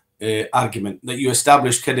credibility argument, that you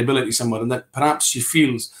establish credibility somewhere, and that perhaps she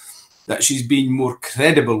feels that she's being more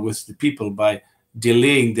credible with the people by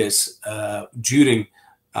delaying this during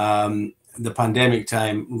the pandemic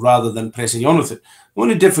time rather than pressing on with it. The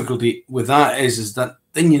only difficulty with that is that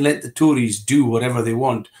then you let the Tories do whatever they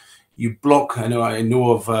want. You block. I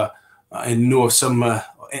know of some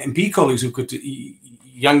MP colleagues who could,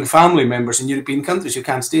 young family members in European countries who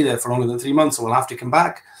can't stay there for longer than 3 months and will have to come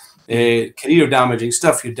back. Career damaging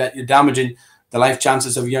stuff. You're damaging the life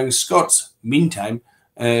chances of young Scots meantime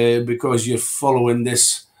because you're following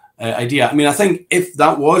this idea. I mean, I think if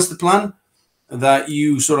that was the plan, that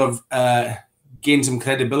you sort of gain some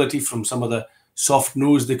credibility from some of the soft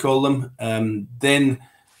nose, they call them, then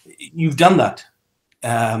you've done that.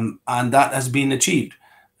 And that has been achieved.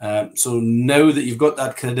 So now that you've got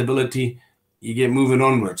that credibility, you get moving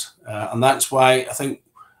onwards. And that's why I think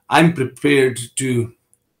I'm prepared to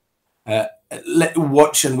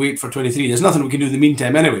watch and wait for 23. There's nothing we can do in the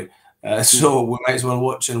meantime anyway. So we might as well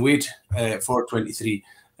watch and wait for 23.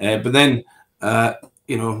 But then,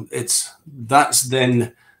 you know, that's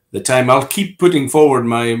then the time. I'll keep putting forward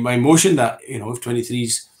my motion that, you know, if 23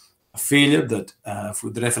 is a failure, that if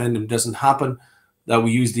the referendum doesn't happen, that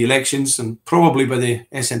we use the elections, and probably by the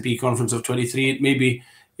SNP conference of 23, it may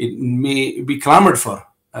be clamoured for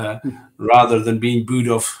rather than being booed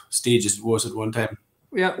off stage as it was at one time.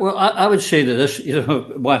 Yeah, well, I would say that this, you know,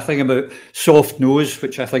 one thing about soft nose,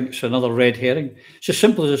 which I think is another red herring. It's as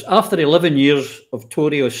simple as this. After 11 years of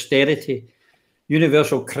Tory austerity,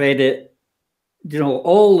 universal credit, you know,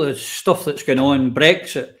 all the stuff that's going on,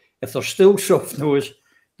 Brexit, if they're still soft nose,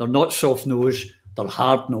 they're not soft nose, they're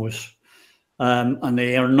hard nose. And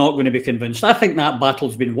they are not going to be convinced. I think that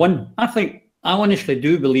battle's been won. I honestly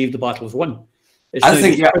do believe the battle's won. I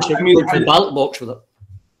think the ballot box with it.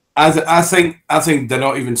 I think they're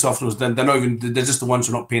not even soft nosed. They're just the ones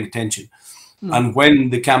who are not paying attention. And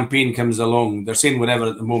when the campaign comes along, they're saying whatever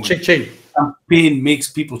at the moment. Campaign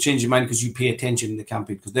makes people change your mind because you pay attention in the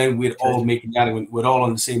campaign. Because then we're all making the argument. We're all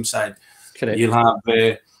on the same side. Correct. You'll have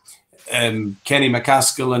Kenny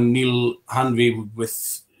McCaskill and Neil Hanvey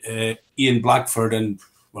with Ian Blackford and,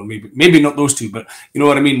 well, maybe not those two, but you know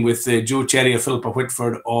what I mean, with Joe Cherry or Philippa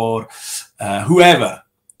Whitford or whoever,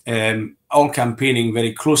 all campaigning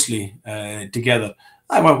very closely together.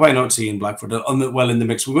 Why not say Ian Blackford in the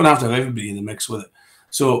mix? We're going to have everybody in the mix with it.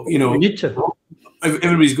 So, you know, we need to.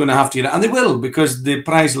 Everybody's going to have to, and they will, because the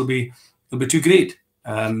prize will be too great.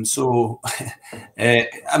 So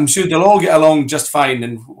I'm sure they'll all get along just fine,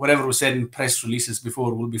 and whatever was said in press releases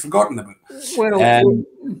before will be forgotten about. Well,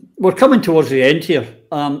 we're coming towards the end here,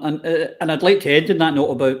 and I'd like to end on that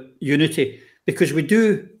note about unity, because we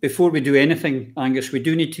do, before we do anything, Angus, we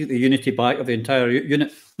do need to get the unity back of the entire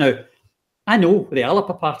unit. Now, I know the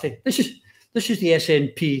Alapa Party. This is the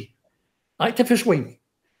SNP activist wing.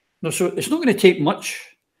 No, so it's not going to take much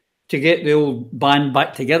to get the old band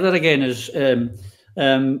back together again, as you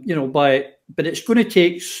know. But it's going to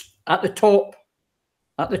take at the top.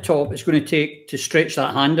 It's going to take to stretch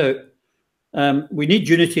that hand out. We need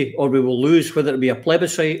unity, or we will lose. Whether it be a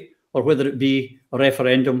plebiscite or whether it be a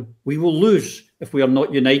referendum, we will lose if we are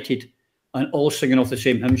not united and all singing off the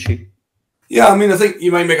same hymn sheet. Yeah, I mean, I think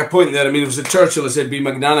you might make a point there. I mean, it was a Churchill that said, "Be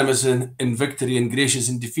magnanimous in victory and gracious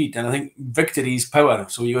in defeat." And I think victory is power,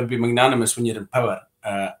 so you got to be magnanimous when you're in power.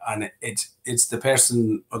 And it's the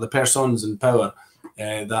person or the persons in power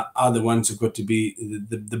that are the ones who've got to be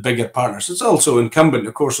the bigger partners. It's also incumbent,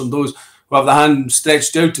 of course, on those who have the hand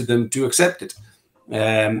stretched out to them to accept it.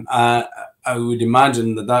 I would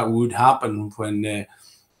imagine that would happen when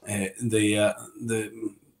the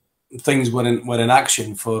things were in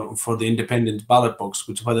action for the independent ballot box,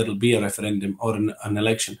 which whether it'll be a referendum or an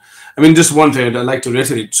election. I mean, just one thing I'd like to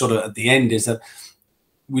reiterate sort of at the end is that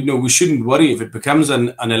we shouldn't worry if it becomes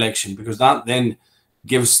an election, because that then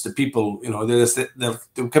gives the people, you know, there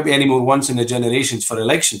can't be any more once in a generations for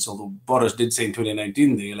elections, although Boris did say in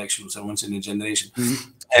 2019 the election was a once in a generation.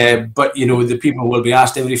 But, you know, the people will be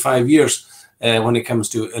asked every 5 years when it comes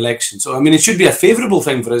to elections. So, I mean, it should be a favourable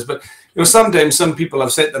thing for us, but, you know, sometimes some people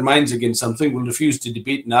have set their minds against something, will refuse to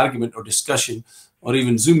debate an argument or discussion or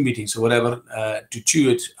even Zoom meetings or whatever to chew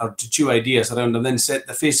it or to chew ideas around and then set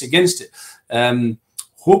the face against it.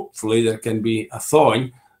 Hopefully there can be a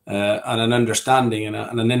thawing and an understanding and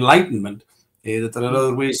an enlightenment that there are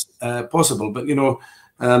other ways possible. But, you know,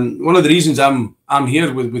 one of the reasons I'm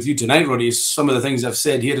here with you tonight, Roddy, is some of the things I've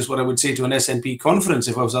said here is what I would say to an SNP conference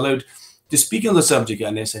if I was allowed to speak on the subject at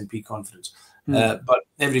an SNP conference. But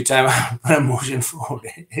every time I put a motion forward,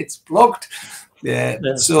 it's blocked.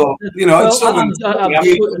 So, you know,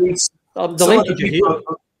 I'm delighted you're here.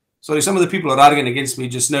 Sorry, some of the people are arguing against me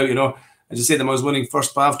just now, you know. I just said them I was winning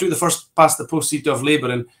first past. I've took the first past the post seat of Labour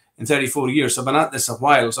in 34 years. So I've been at this a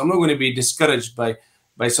while. So I'm not going to be discouraged by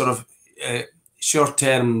sort of short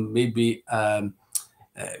term, maybe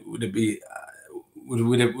would it be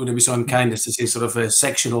so unkind as to say sort of a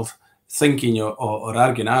sectional thinking or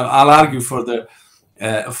arguing. I'll argue for the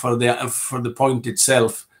point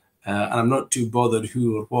itself, and I'm not too bothered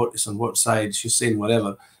who or what is on what side. She's saying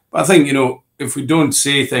whatever. But I think, you know, if we don't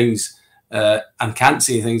say things and can't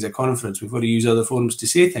say things at conference, we've got to use other forums to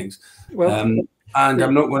say things. Well, and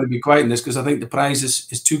I'm not going to be quiet in this because I think the prize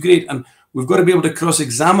is too great, and we've got to be able to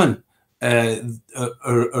cross-examine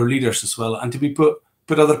our leaders as well, and to be put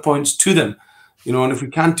other points to them. You know, and if we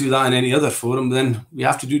can't do that in any other forum, then we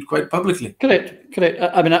have to do it quite publicly. Correct.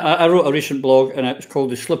 I mean, I wrote a recent blog, and it's called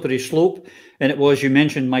The Slippery Slope, and it was, you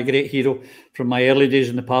mentioned my great hero from my early days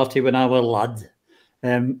in the party when I was a lad,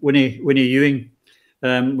 Winnie Ewing,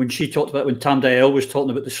 when she talked about, when Tam Dael was talking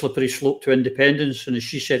about the slippery slope to independence, and as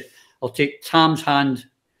she said, I'll take Tam's hand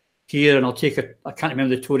here, and I'll take I can't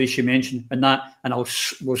remember the Tory she mentioned,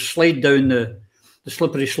 we'll slide down the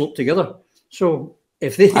slippery slope together. So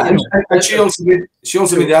if they, she also made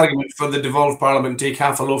the argument for the devolved parliament, take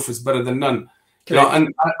half a loaf is better than none. You know,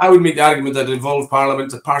 and I would make the argument that a devolved parliament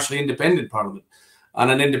is a partially independent parliament, and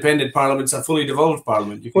an independent parliament is a fully devolved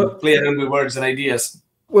parliament. You can play around with words and ideas.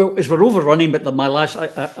 Well, as we're overrunning, but my last,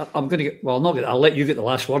 I'm going to get, well, I'll let you get the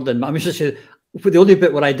last word in. I'm just going to say, the only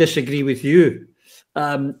bit where I disagree with you,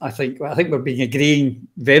 I think we're being agreeing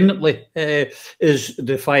vehemently, is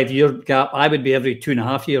the 5-year gap. I would be every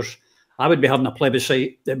 2.5 years. I would be having a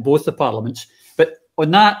plebiscite in both the parliaments. But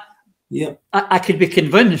on that, yeah, I could be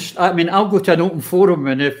convinced. I mean, I'll go to an open forum,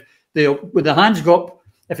 and if with the hands go up,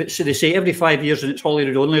 if it's, they say every 5 years and it's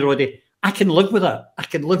Holyrood only, Roddy, I can live with that. I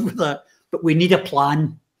can live with that. But we need a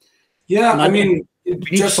plan. Yeah, I mean, we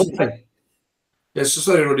need something. Yes, so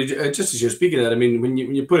sorry, Roddy. Just as you're speaking of that, I mean, when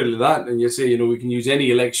you put it like that, and you say, you know, we can use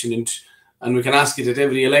any election and we can ask it at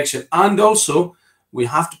every election, and also we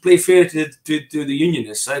have to play fair to the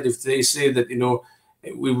unionists side. If they say that, you know,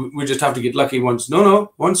 we just have to get lucky once.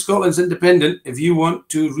 No. Once Scotland's independent, if you want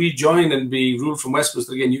to rejoin and be ruled from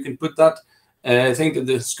Westminster again, you can put that thing to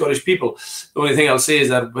the Scottish people. The only thing I'll say is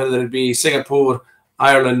that whether it be Singapore,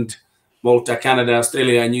 Ireland, Malta, Canada,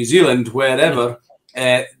 Australia, New Zealand, wherever,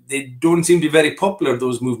 they don't seem to be very popular,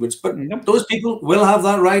 those movements. But those people will have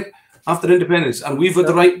that right after independence. And we've got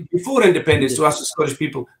the right before independence to ask the Scottish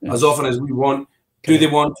people as often as we want, do they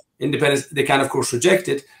want independence? They can, of course, reject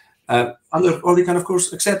it. Or they can, of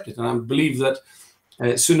course, accept it. And I believe that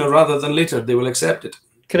sooner rather than later, they will accept it.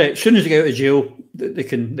 Correct. As soon as they get out of jail, they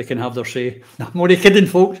can have their say. I'm only kidding,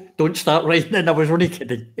 folks. Don't start writing in. I was only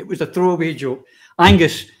kidding. It was a throwaway joke.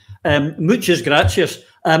 Angus, muchas gracias.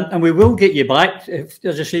 And we will get you back.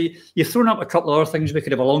 As I say, you've thrown up a couple of other things we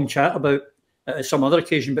could have a long chat about at some other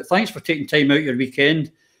occasion. But thanks for taking time out your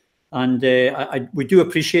weekend. And we do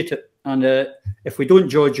appreciate it. And if we don't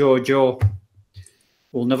jaw,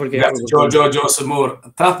 we'll never get it. Jaw some more.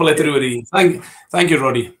 Thank you,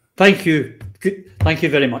 Roddy. Thank you. Thank you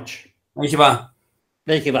very much. Thank you, va.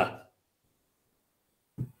 Thank you, va.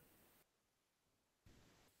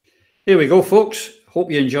 Here we go, folks.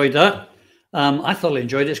 Hope you enjoyed that. I thoroughly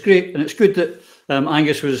enjoyed it. It's great, and it's good that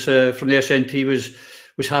Angus was from the SNP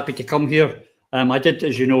was happy to come here. I did,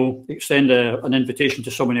 as you know, extend an invitation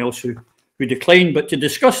to someone else who declined, but to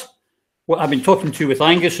discuss what I've been talking to with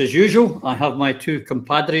Angus as usual, I have my two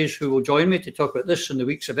compadres who will join me to talk about this in the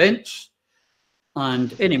week's events.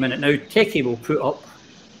 And any minute now, Techie will put up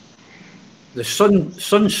the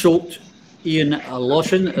sun-soaked Iain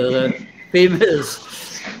Lawson, the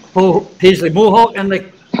famous Paisley Mohawk, and the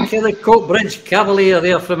Kellycote Bridge Cavalier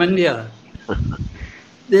there from India.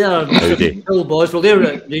 They are Phil Boswell.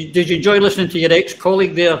 Did you enjoy listening to your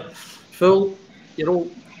ex-colleague there, Phil, your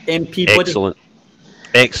old MP buddy? Excellent.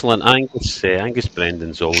 Excellent. Angus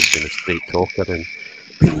Brendan's always been a straight talker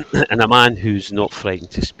and a man who's not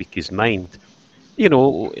frightened to speak his mind. You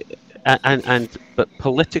know, but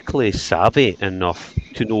politically savvy enough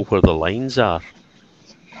to know where the lines are,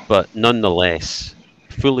 but nonetheless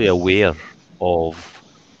fully aware of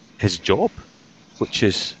his job, which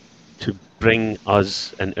is to bring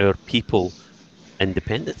us and our people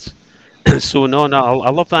independence. So no, I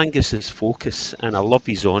love Angus's focus and I love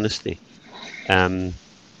his honesty.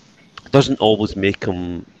 Doesn't always make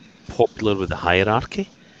him popular with the hierarchy,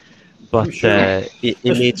 but he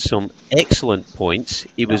made some excellent points.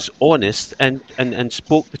 He was honest and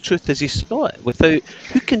spoke the truth as he saw it. Without,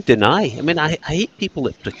 who can deny? I mean, I hate people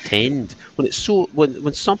that pretend when it's so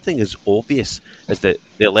when something is obvious as that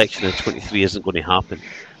the election in 23 isn't going to happen,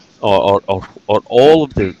 or all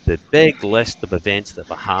of the big list of events that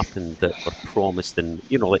have happened that were promised, and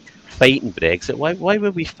you know, like fighting Brexit. Why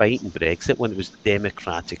were we fighting Brexit when it was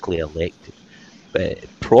democratically elected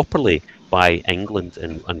properly by England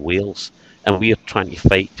and Wales, and we are trying to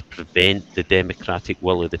fight to prevent the democratic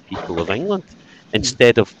will of the people of England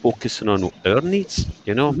instead of focusing on our needs?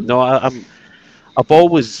 You know, no, I've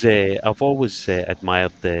always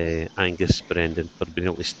admired Angus Brendan for being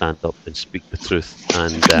able to stand up and speak the truth,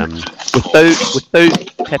 and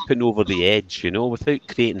without tipping over the edge, you know, without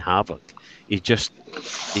creating havoc.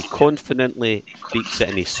 He confidently speaks it,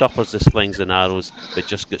 and he suffers the slings and arrows, but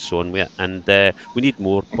just gets on with it. And we need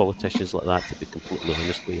more politicians like that, to be completely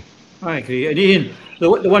honest with you. I agree. And Iain,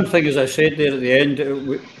 the one thing, as I said there at the end,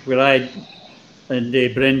 where I and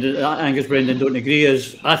Angus Brendan don't agree,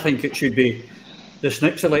 is I think it should be this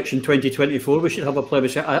next election, 2024. We should have a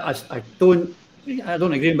plebiscite. I don't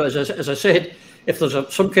agree, but as I said, if there's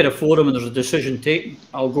some kind of forum and there's a decision taken,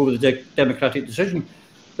 I'll go with the democratic decision.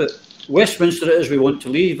 But Westminster it is we want to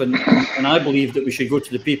leave, and I believe that we should go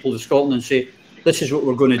to the people of Scotland and say, this is what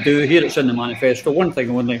we're going to do. Here it's in the manifesto. One thing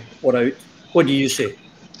only, we're out. What do you say?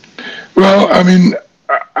 Well, I mean,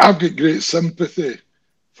 I've got great sympathy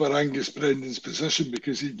for Angus Brendan's position,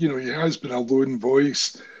 because he has been a lone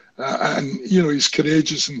voice, and he's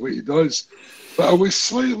courageous in what he does. But I was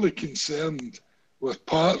slightly concerned with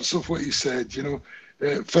parts of what he said.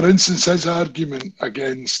 For instance, his argument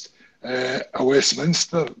against a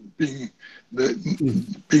Westminster being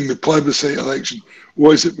the plebiscite election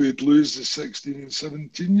was that we'd lose the 16 and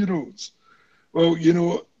 17-year-olds. Well,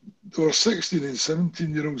 there were 16 and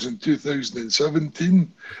 17-year-olds in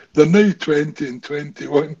 2017. They're now 20 and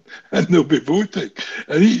 21, and they'll be voting.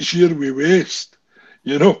 And each year we waste,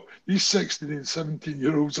 these 16 and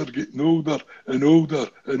 17-year-olds are getting older and older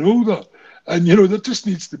and older. And, there just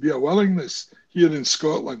needs to be a willingness here in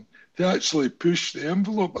Scotland to actually push the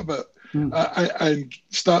envelope a bit and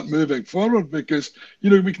start moving forward, because,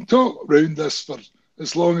 we can talk around this for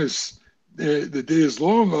as long as the day is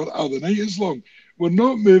long or the night is long. We're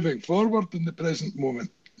not moving forward in the present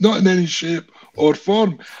moment.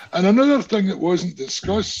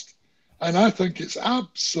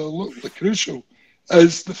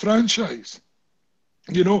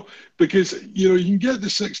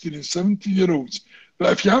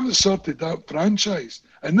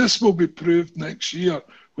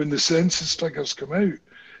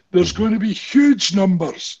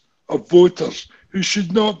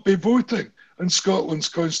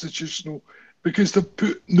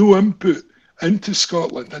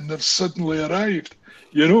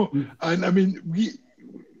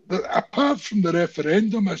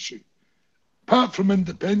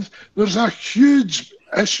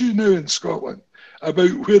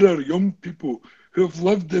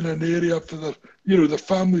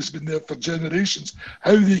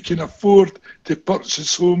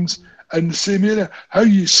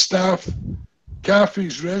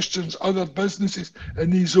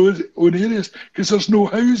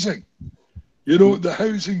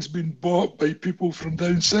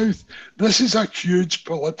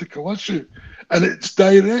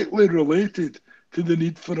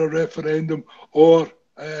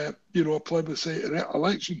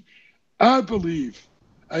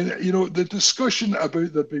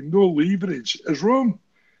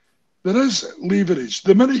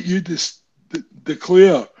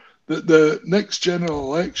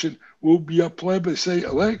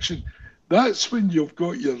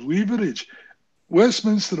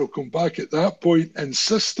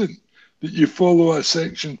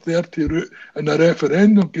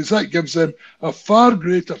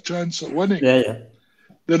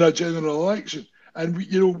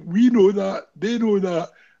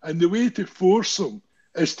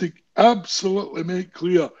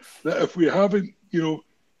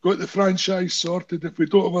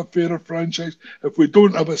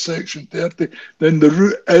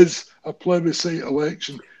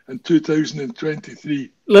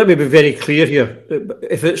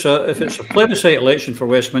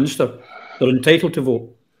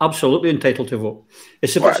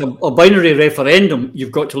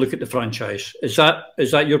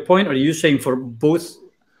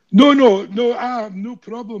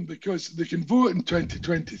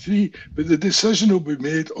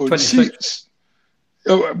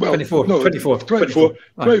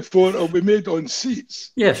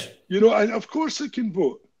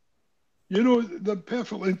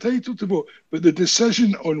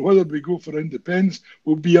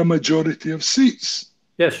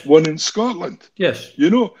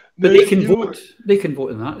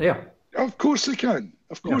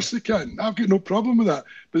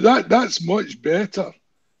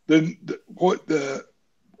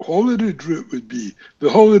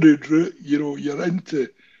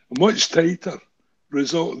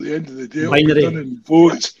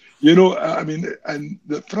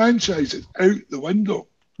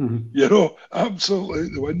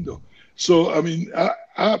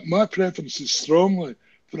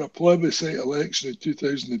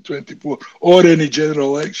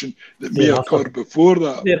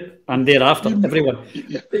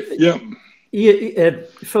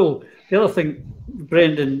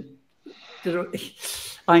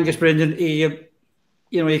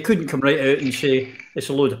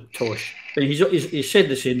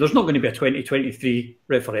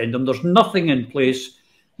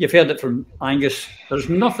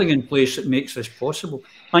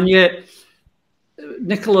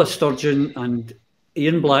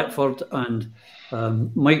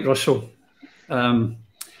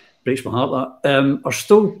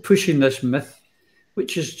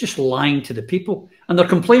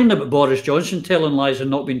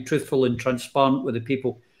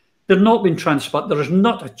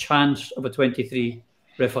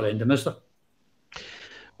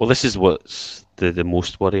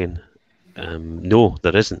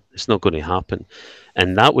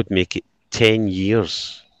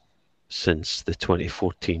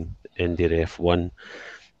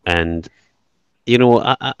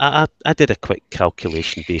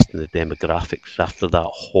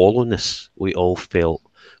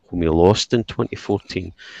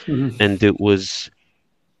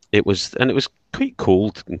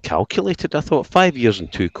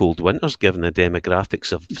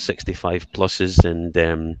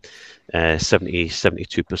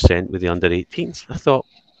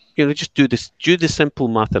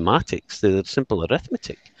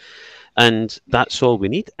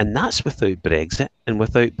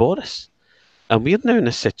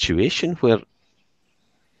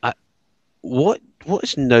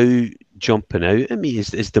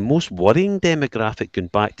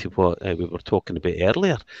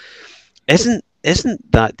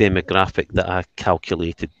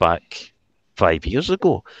 5 years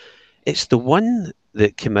ago. It's the one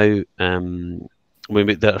that came out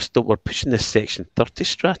that are still were pushing this Section 30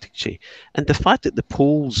 strategy, and the fact that the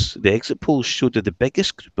exit polls showed that the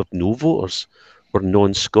biggest group of no voters were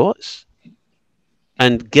non-Scots,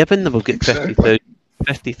 and given that we've got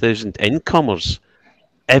 50,000 incomers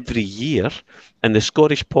every year, and the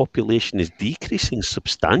Scottish population is decreasing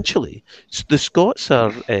substantially, so the Scots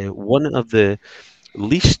are one of the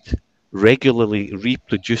least regularly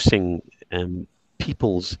reproducing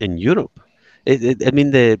peoples in Europe. I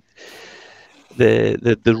mean, the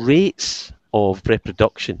rates of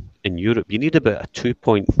reproduction in Europe, you need about a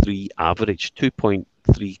 2.3 average,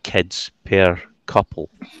 2.3 kids per couple,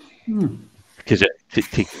 because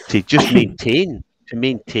to just maintain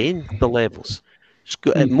the levels.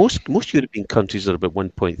 Most European countries are about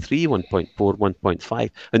 1.3, 1.4, 1.5,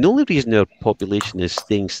 and the only reason our population is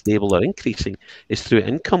staying stable or increasing is through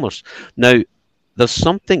incomers. Now, there's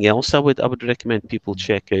something else I would recommend people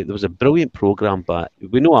check out. There was a brilliant programme, but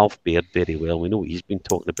we know Alf Baird very well. We know what he's been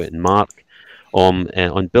talking about, and Mark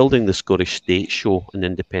on building the Scottish State show on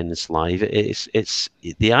Independence Live.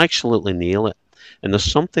 They absolutely nail it. And there's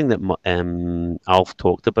something that Alf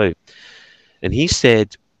talked about, and he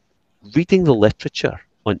said, reading the literature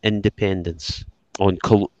on independence, on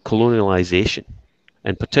colonialisation,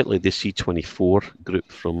 and particularly the C24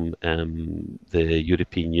 group from the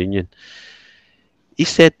European Union, he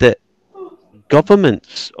said that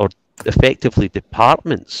governments, or effectively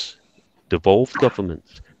departments, devolved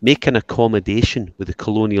governments, make an accommodation with the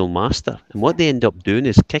colonial master. And what they end up doing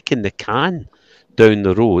is kicking the can down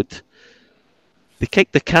the road. They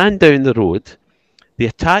kick the can down the road. They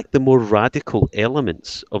attack the more radical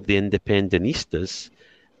elements of the independentistas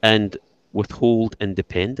and withhold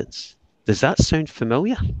independence. Does that sound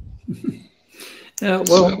familiar?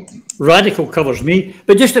 Well, radical covers me,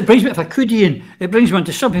 but just it brings me, if I could, Iain, it brings me on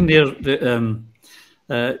to something there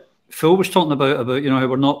that Phil was talking about how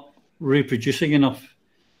we're not reproducing enough,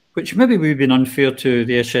 which maybe we've been unfair to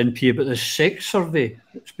the SNP about the sex survey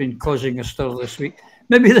that's been causing a stir this week.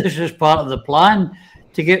 Maybe this is part of the plan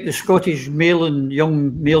to get the Scottish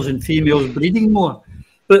young males and females breeding more.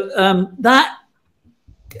 But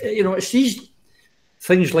it's these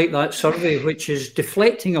things like that survey which is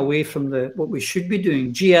deflecting away from what we should be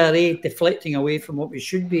doing. GRA deflecting away from what we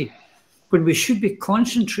should be, when we should be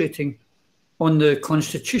concentrating on the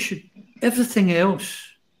Constitution. Everything else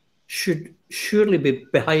should surely be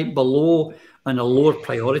below and a lower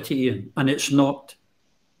priority, Iain, and it's not.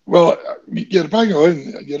 Well, you're bang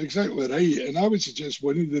on. You're exactly right. And I would suggest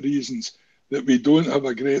one of the reasons that we don't have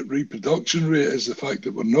a great reproduction rate is the fact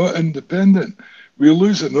that we're not independent. We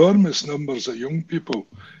lose enormous numbers of young people,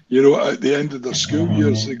 at the end of their school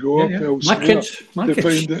years. They go up elsewhere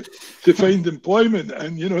to find employment.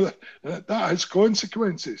 And, that has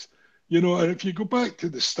consequences. And if you go back to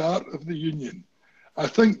the start of the Union, I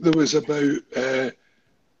think there was about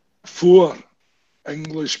 4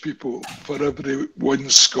 English people for every 1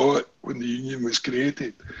 Scot when the Union was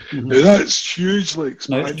created. Now that's hugely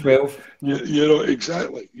expanded. Now it's 12.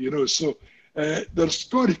 Exactly. So there's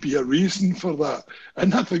got to be a reason for that.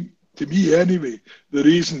 And I think, to me anyway, the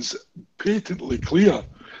reason's patently clear,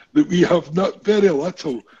 that we have not very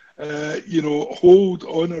little hold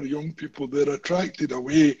on our young people. They're attracted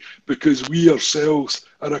away because we ourselves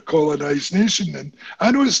are a colonised nation. And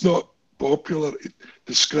I know it's not popular to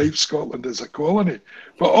describe Scotland as a colony,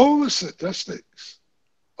 but all the statistics,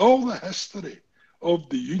 all the history of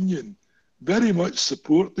the Union very much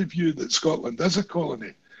support the view that Scotland is a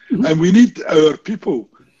colony. And we need our people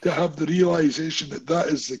to have the realisation that that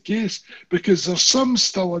is the case, because there's some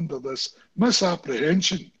still under this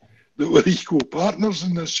misapprehension that we're equal partners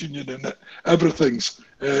in this Union and that everything's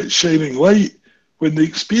shining light, when the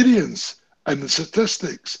experience and the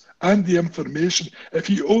statistics and the information, if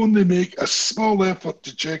you only make a small effort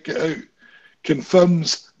to check it out,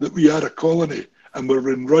 confirms that we are a colony and we're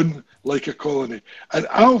run like a colony. And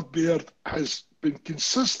Alf Baird has been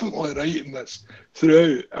consistently writing this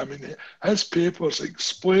throughout. I mean, his papers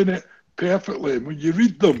explain it perfectly. And when you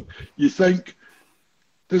read them, you think,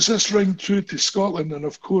 does this ring true to Scotland? And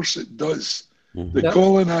of course it does. The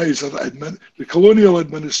coloniser, the colonial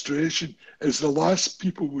administration is the last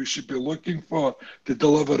people we should be looking for to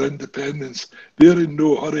deliver independence. They're in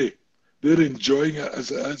no hurry. They're enjoying it as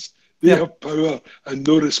it is. They have power and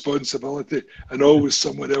no responsibility, and always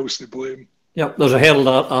someone else to blame. Yeah, there's a Herald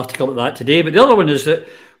article about that today. But the other one is that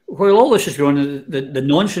while all this is going on, the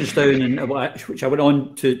nonsense down, and which I went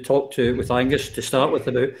on to talk to with Angus to start with,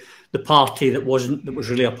 about the party that was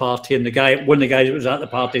really a party, and one of the guys that was at the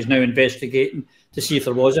party is now investigating to see if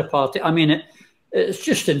there was a party. I mean, it's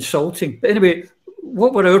just insulting. But anyway,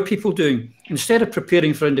 what were our people doing? Instead of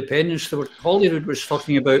preparing for independence, Hollywood was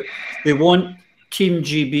talking about they want Team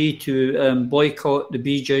GB to boycott the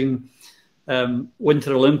Beijing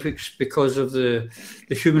Winter Olympics because of the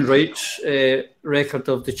human rights record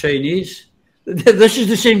of the Chinese. This is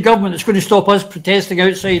the same government that's going to stop us protesting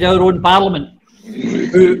outside our own parliament,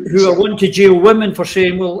 who are wanting to jail women for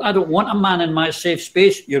saying, well, I don't want a man in my safe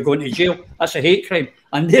space. You're going to jail. That's a hate crime.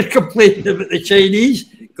 And they're complaining about the Chinese.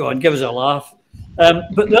 Go on, give us a laugh.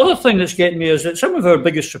 But the other thing that's getting me is that some of our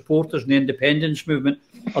biggest supporters in the independence movement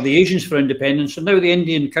are the Asians for Independence, and now the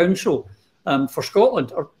Indian Council for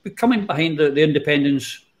Scotland are coming behind the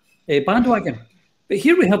independence bandwagon. But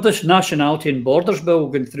here we have this Nationality and Borders Bill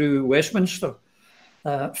going through Westminster,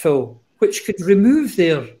 Phil, which could remove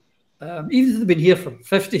their, even if they've been here for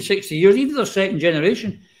 50, 60 years, even their second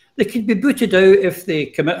generation, they could be booted out if they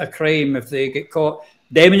commit a crime, if they get caught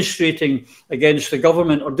demonstrating against the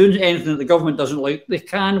government or doing anything that the government doesn't like. They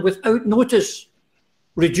can, without notice,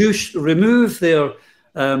 remove their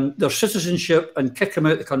citizenship and kick them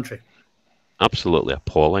out of the country. Absolutely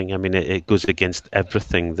appalling. I mean, it goes against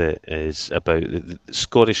everything that is about the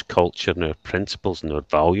Scottish culture and our principles and our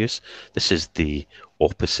values. This is the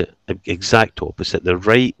opposite, exact opposite. The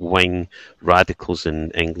right-wing radicals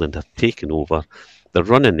in England have taken over. They're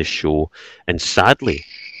running the show, and sadly,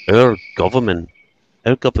 our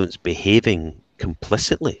government's behaving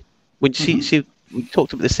complicitly. When you see, we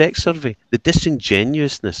talked about the sex survey, the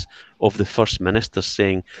disingenuousness of the First Minister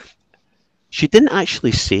saying, she didn't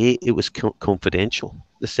actually say it was confidential,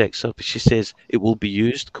 the sex survey. She says it will be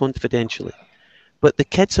used confidentially. But the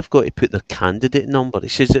kids have got to put their candidate number.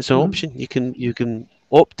 It says it's an option. You can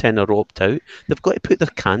opt in or opt out. They've got to put their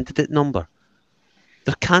candidate number.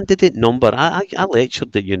 Their candidate number. I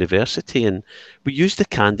lectured at university, and we used the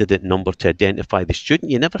candidate number to identify the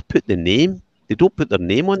student. You never put the name. They don't put their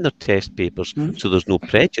name on their test papers, so there's no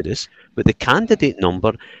prejudice. But the candidate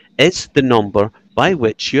number is the number by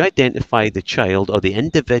which you identify the child or the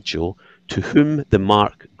individual to whom the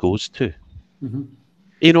mark goes to.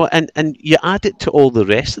 You know, and you add it to all the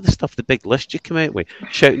rest of the stuff, the big list you come out with,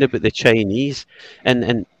 shouting about the Chinese.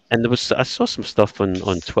 And there was, I saw some stuff on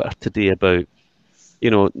Twitter today about, you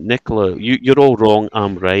know, Nicola, you're all wrong,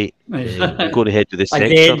 I'm right. Going ahead with the sex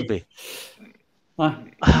survey.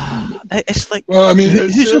 It's like, well, I mean,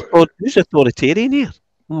 who's authoritarian here?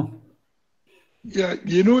 Yeah,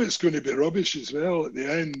 you know it's going to be rubbish as well at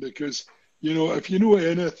the end, because, you know, if you know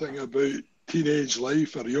anything about teenage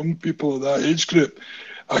life or young people of that age group,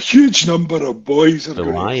 a huge number of boys are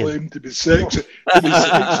going to claim to be sexually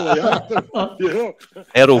active. You know,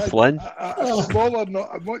 Errol Flynn.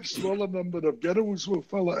 A much smaller number of girls will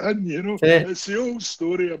fill it in. You know, it's the old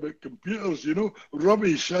story about computers. You know,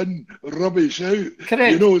 rubbish in, rubbish out.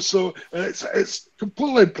 Correct. You know, so it's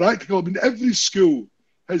completely impractical. I mean, every school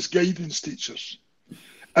has guidance teachers.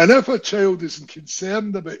 And if a child isn't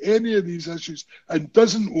concerned about any of these issues and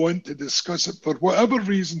doesn't want to discuss it for whatever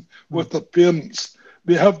reason with their parents,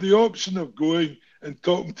 they have the option of going and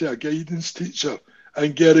talking to a guidance teacher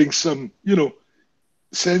and getting some, you know,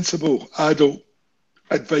 sensible adult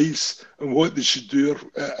advice on what they should do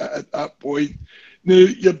at that point. Now,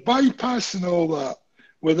 you're bypassing all that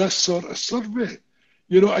with this sort of survey,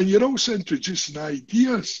 you know, and you're also introducing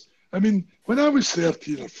ideas. I mean, when I was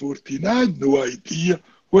 13 or 14, I had no idea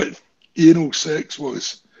what anal sex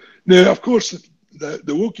was. Now, of course, the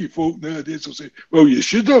wokey folk nowadays will say, well, you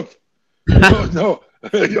should have. No,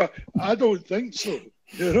 I don't think so.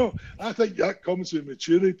 You know, I think that comes with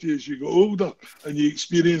maturity as you get older and you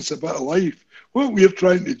experience a bit of life. What we're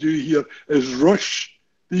trying to do here is rush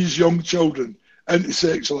these young children into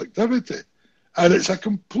sexual activity. And it's a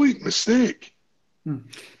complete mistake.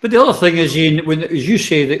 But the other thing is, Iain, when, as you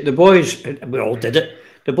say, that the boys, we all did it,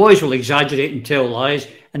 the boys will exaggerate and tell lies.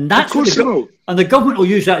 And that's what and the government will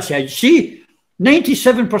use that to say, see,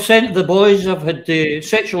 97% of the boys have had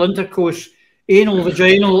sexual intercourse, anal,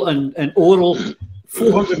 vaginal and oral,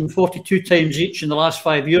 442 times each in the last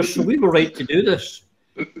 5 years. So we were right to do this.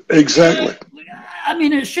 Exactly. I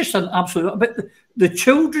mean, it's just an absolute... But the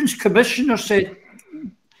Children's Commissioner said,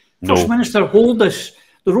 First Minister, hold this.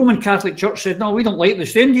 The Roman Catholic Church said, no, we don't like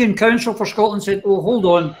this. The Indian Council for Scotland said, oh, hold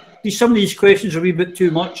on. Some of these questions are a wee bit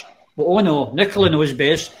too much. But oh no, Nicola knows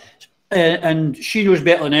best. And she knows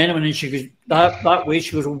better than anyone. And she goes, that way,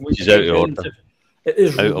 she goes, oh, she's out of order. It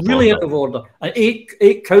is really out of order. And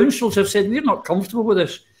eight councils have said, we're not comfortable with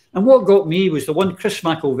this. And what got me was the one Chris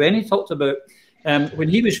McIlvenny talked about. When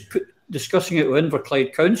he was discussing it with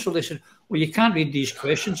Inverclyde Council, they said, well, you can't read these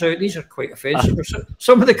questions out. These are quite offensive.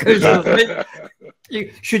 Some of the councils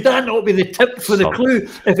should that not be the tip for the clue?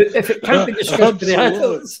 If it can't be discussed with the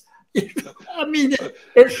adults, I mean,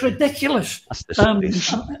 it's ridiculous.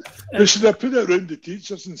 They should have put it around the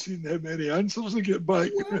teachers and seen how many answers they get back.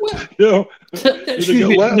 You know, excuse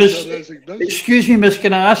me, miss,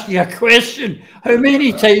 can I ask you a question? How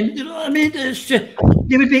many times? You know what I mean? It's just,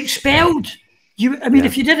 you would be expelled.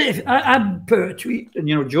 If you did it, I'd put a tweet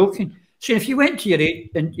and, joking, saying if you went to your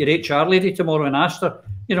HR lady tomorrow and asked her,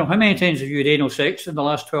 how many times have you had anal sex in the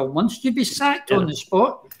last 12 months? You'd be sacked on the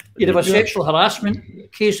spot. You'd have a sexual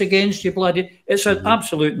harassment case against you, bloody. It's an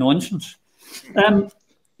absolute nonsense.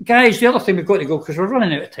 Guys, the other thing we've got to go, because we're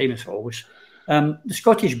running out of time as always. The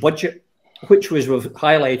Scottish budget, which we've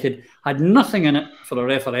highlighted, had nothing in it for a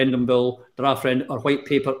referendum bill, draft or white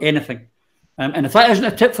paper, anything. And if that isn't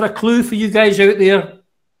a tip for a clue for you guys out there,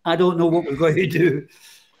 I don't know what we're going to do.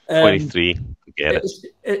 23, get it.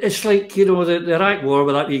 It's like, the Iraq war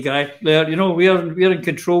with that wee guy there. We're in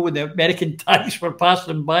control with the American tanks. We're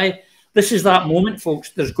passing them by. This is that moment, folks.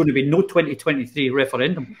 There's going to be no 2023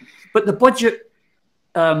 referendum. But the budget,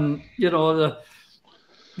 there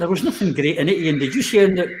was nothing great in it, Iain. Did you see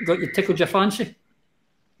anything that tickled your fancy?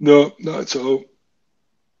 No, not at all.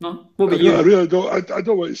 No? What about you? I really don't. I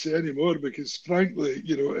don't want to say any more because, frankly,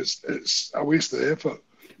 it's a waste of effort.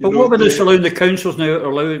 But what about this allowing the councils now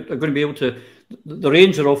are going to be able to, the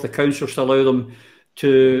reins are off the councils to allow them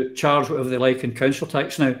to charge whatever they like in council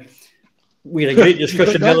tax now. We had a great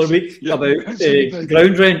discussion the other week about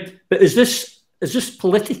ground rent. But is this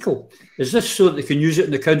political? Is this so that they can use it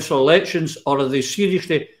in the council elections, or are they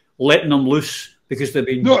seriously letting them loose because they've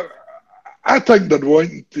been... No, I think they're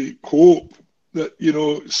wanting to cope that,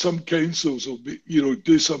 some councils will be,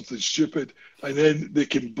 do something stupid and then they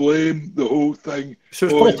can blame the whole thing on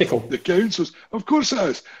political. The councils. Of course it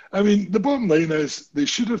is. I mean, the bottom line is they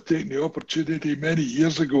should have taken the opportunity many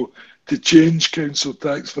years ago to change council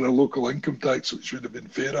tax for a local income tax, which would have been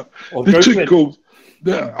fairer.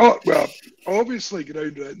 Obviously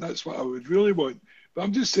ground rent, that's what I would really want. But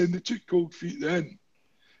I'm just saying they took cold feet then,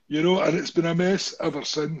 and it's been a mess ever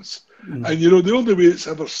since. And, the only way it's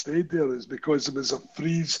ever stayed there is because there was a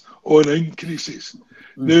freeze on increases.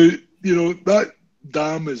 Now, that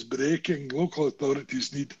dam is breaking. Local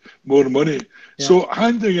authorities need more money. Yeah. So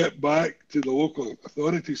handing it back to the local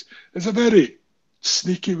authorities is a very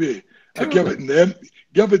sneaky way of giving them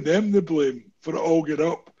the blame for it all get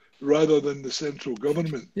up rather than the central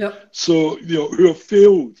government. Yeah. So, who have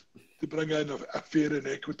failed to bring in a fair and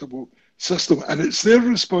equitable system, and it's their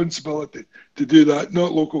responsibility to do that,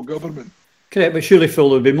 not local government. Correct, but surely, Phil,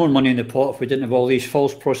 there would be more money in the pot if we didn't have all these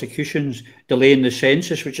false prosecutions delaying the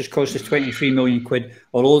census, which has cost us 23 million quid,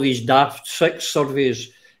 or all these daft 6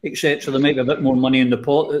 surveys, etc. There might be a bit more money in the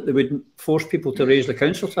pot that they would force people to raise the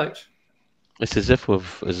council tax. It's as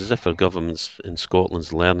if our governments in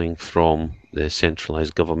Scotland's learning from the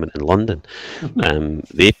centralised government in London.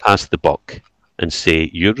 They pass the buck and say,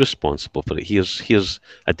 you're responsible for it. Here's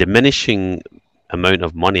a diminishing amount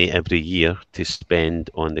of money every year to spend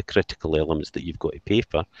on the critical elements that you've got to pay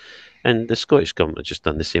for. And the Scottish government have just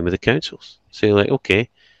done the same with the councils. So like, okay,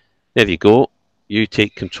 there you go. You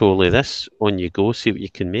take control of this. On you go. See what you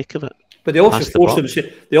can make of it. But they also forced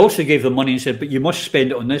them. They also gave them money and said, "But you must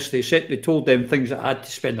spend it on this." They told them things that I had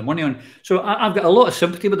to spend the money on. So I've got a lot of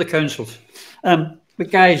sympathy with the councils.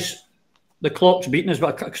 But guys, the clock's beating us.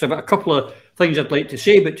 Because I've got a couple of things I'd like to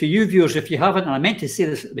say. But to you viewers, if you haven't, and I meant to say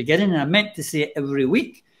this at the beginning, and I meant to say it every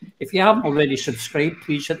week, if you haven't already subscribed,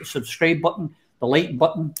 please hit the subscribe button, the like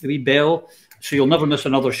button, the wee bell, so you'll never miss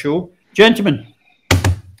another show. Gentlemen,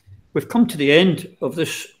 we've come to the end of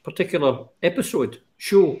this particular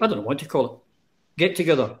show. I don't know what to call it. Get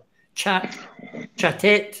together, chatette.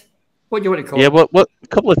 What do you want to call it? Yeah, what a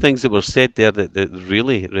couple of things that were said there that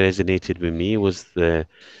really resonated with me was the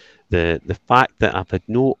fact that I've had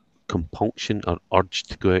no compunction or urge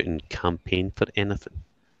to go out and campaign for anything.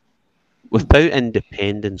 Without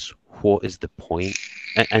independence, what is the point?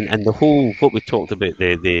 And the whole, what we talked about,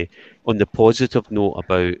 the on the positive note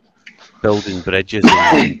about building bridges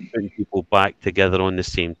and putting people back together on the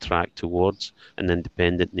same track towards an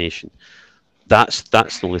independent nation. That's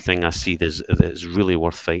the only thing I see that's really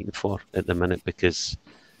worth fighting for at the minute, because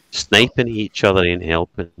sniping each other ain't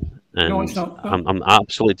helping. And no, it's not. I'm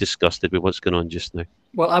absolutely disgusted with what's going on just now.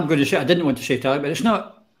 Well, I'm going to say, I didn't want to say that, but it's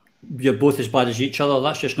not you're both as bad as each other.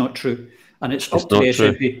 That's just not true. And it's up to the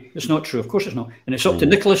SNP. It's not true. Of course it's not. And it's up to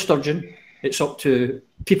Nicola Sturgeon. It's up to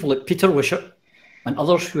people like Peter Wishart and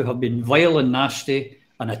others who have been vile and nasty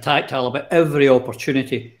and attacked Al about every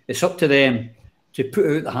opportunity. It's up to them to put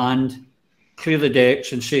out the hand, clear the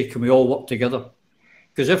decks and say, can we all work together?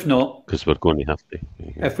 Because if not... Because we're going to have to.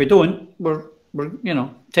 If we don't, we're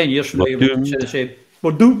 10 years from now, we'll say the same.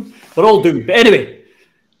 We're doomed. We're all doomed. But anyway,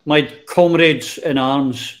 my comrades in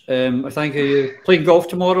arms, I thank you. Playing golf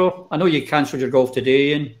tomorrow? I know you cancelled your golf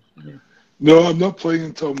today, Iain. No, I'm not playing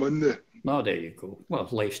until Monday. Oh, there you go. Well,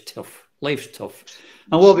 life's tough. Life's tough.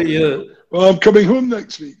 And what about you? Well, I'm coming home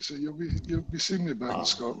next week, so you'll be seeing me back in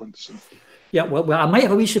Scotland. So. Yeah, well, I might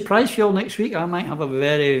have a wee surprise for you all next week. I might have a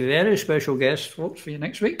very, very special guest, folks, for you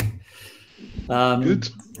next week. Good.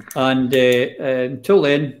 And until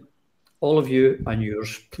then, all of you and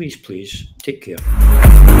yours, please, please take care.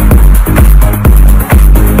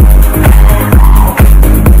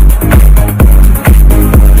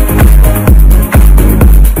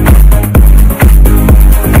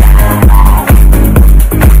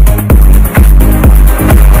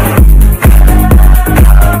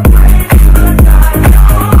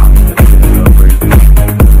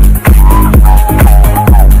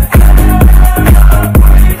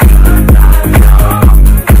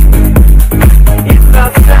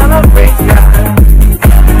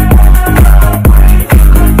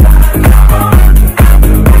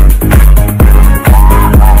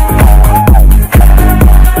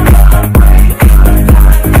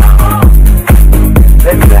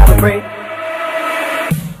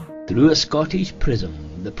 Through a Scottish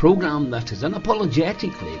Prism, the programme that is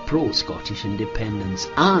unapologetically pro-Scottish independence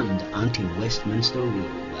and anti-Westminster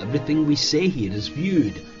rule. Everything we say here is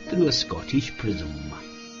viewed through a Scottish prism.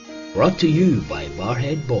 Brought to you by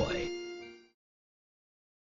Barhead Boy.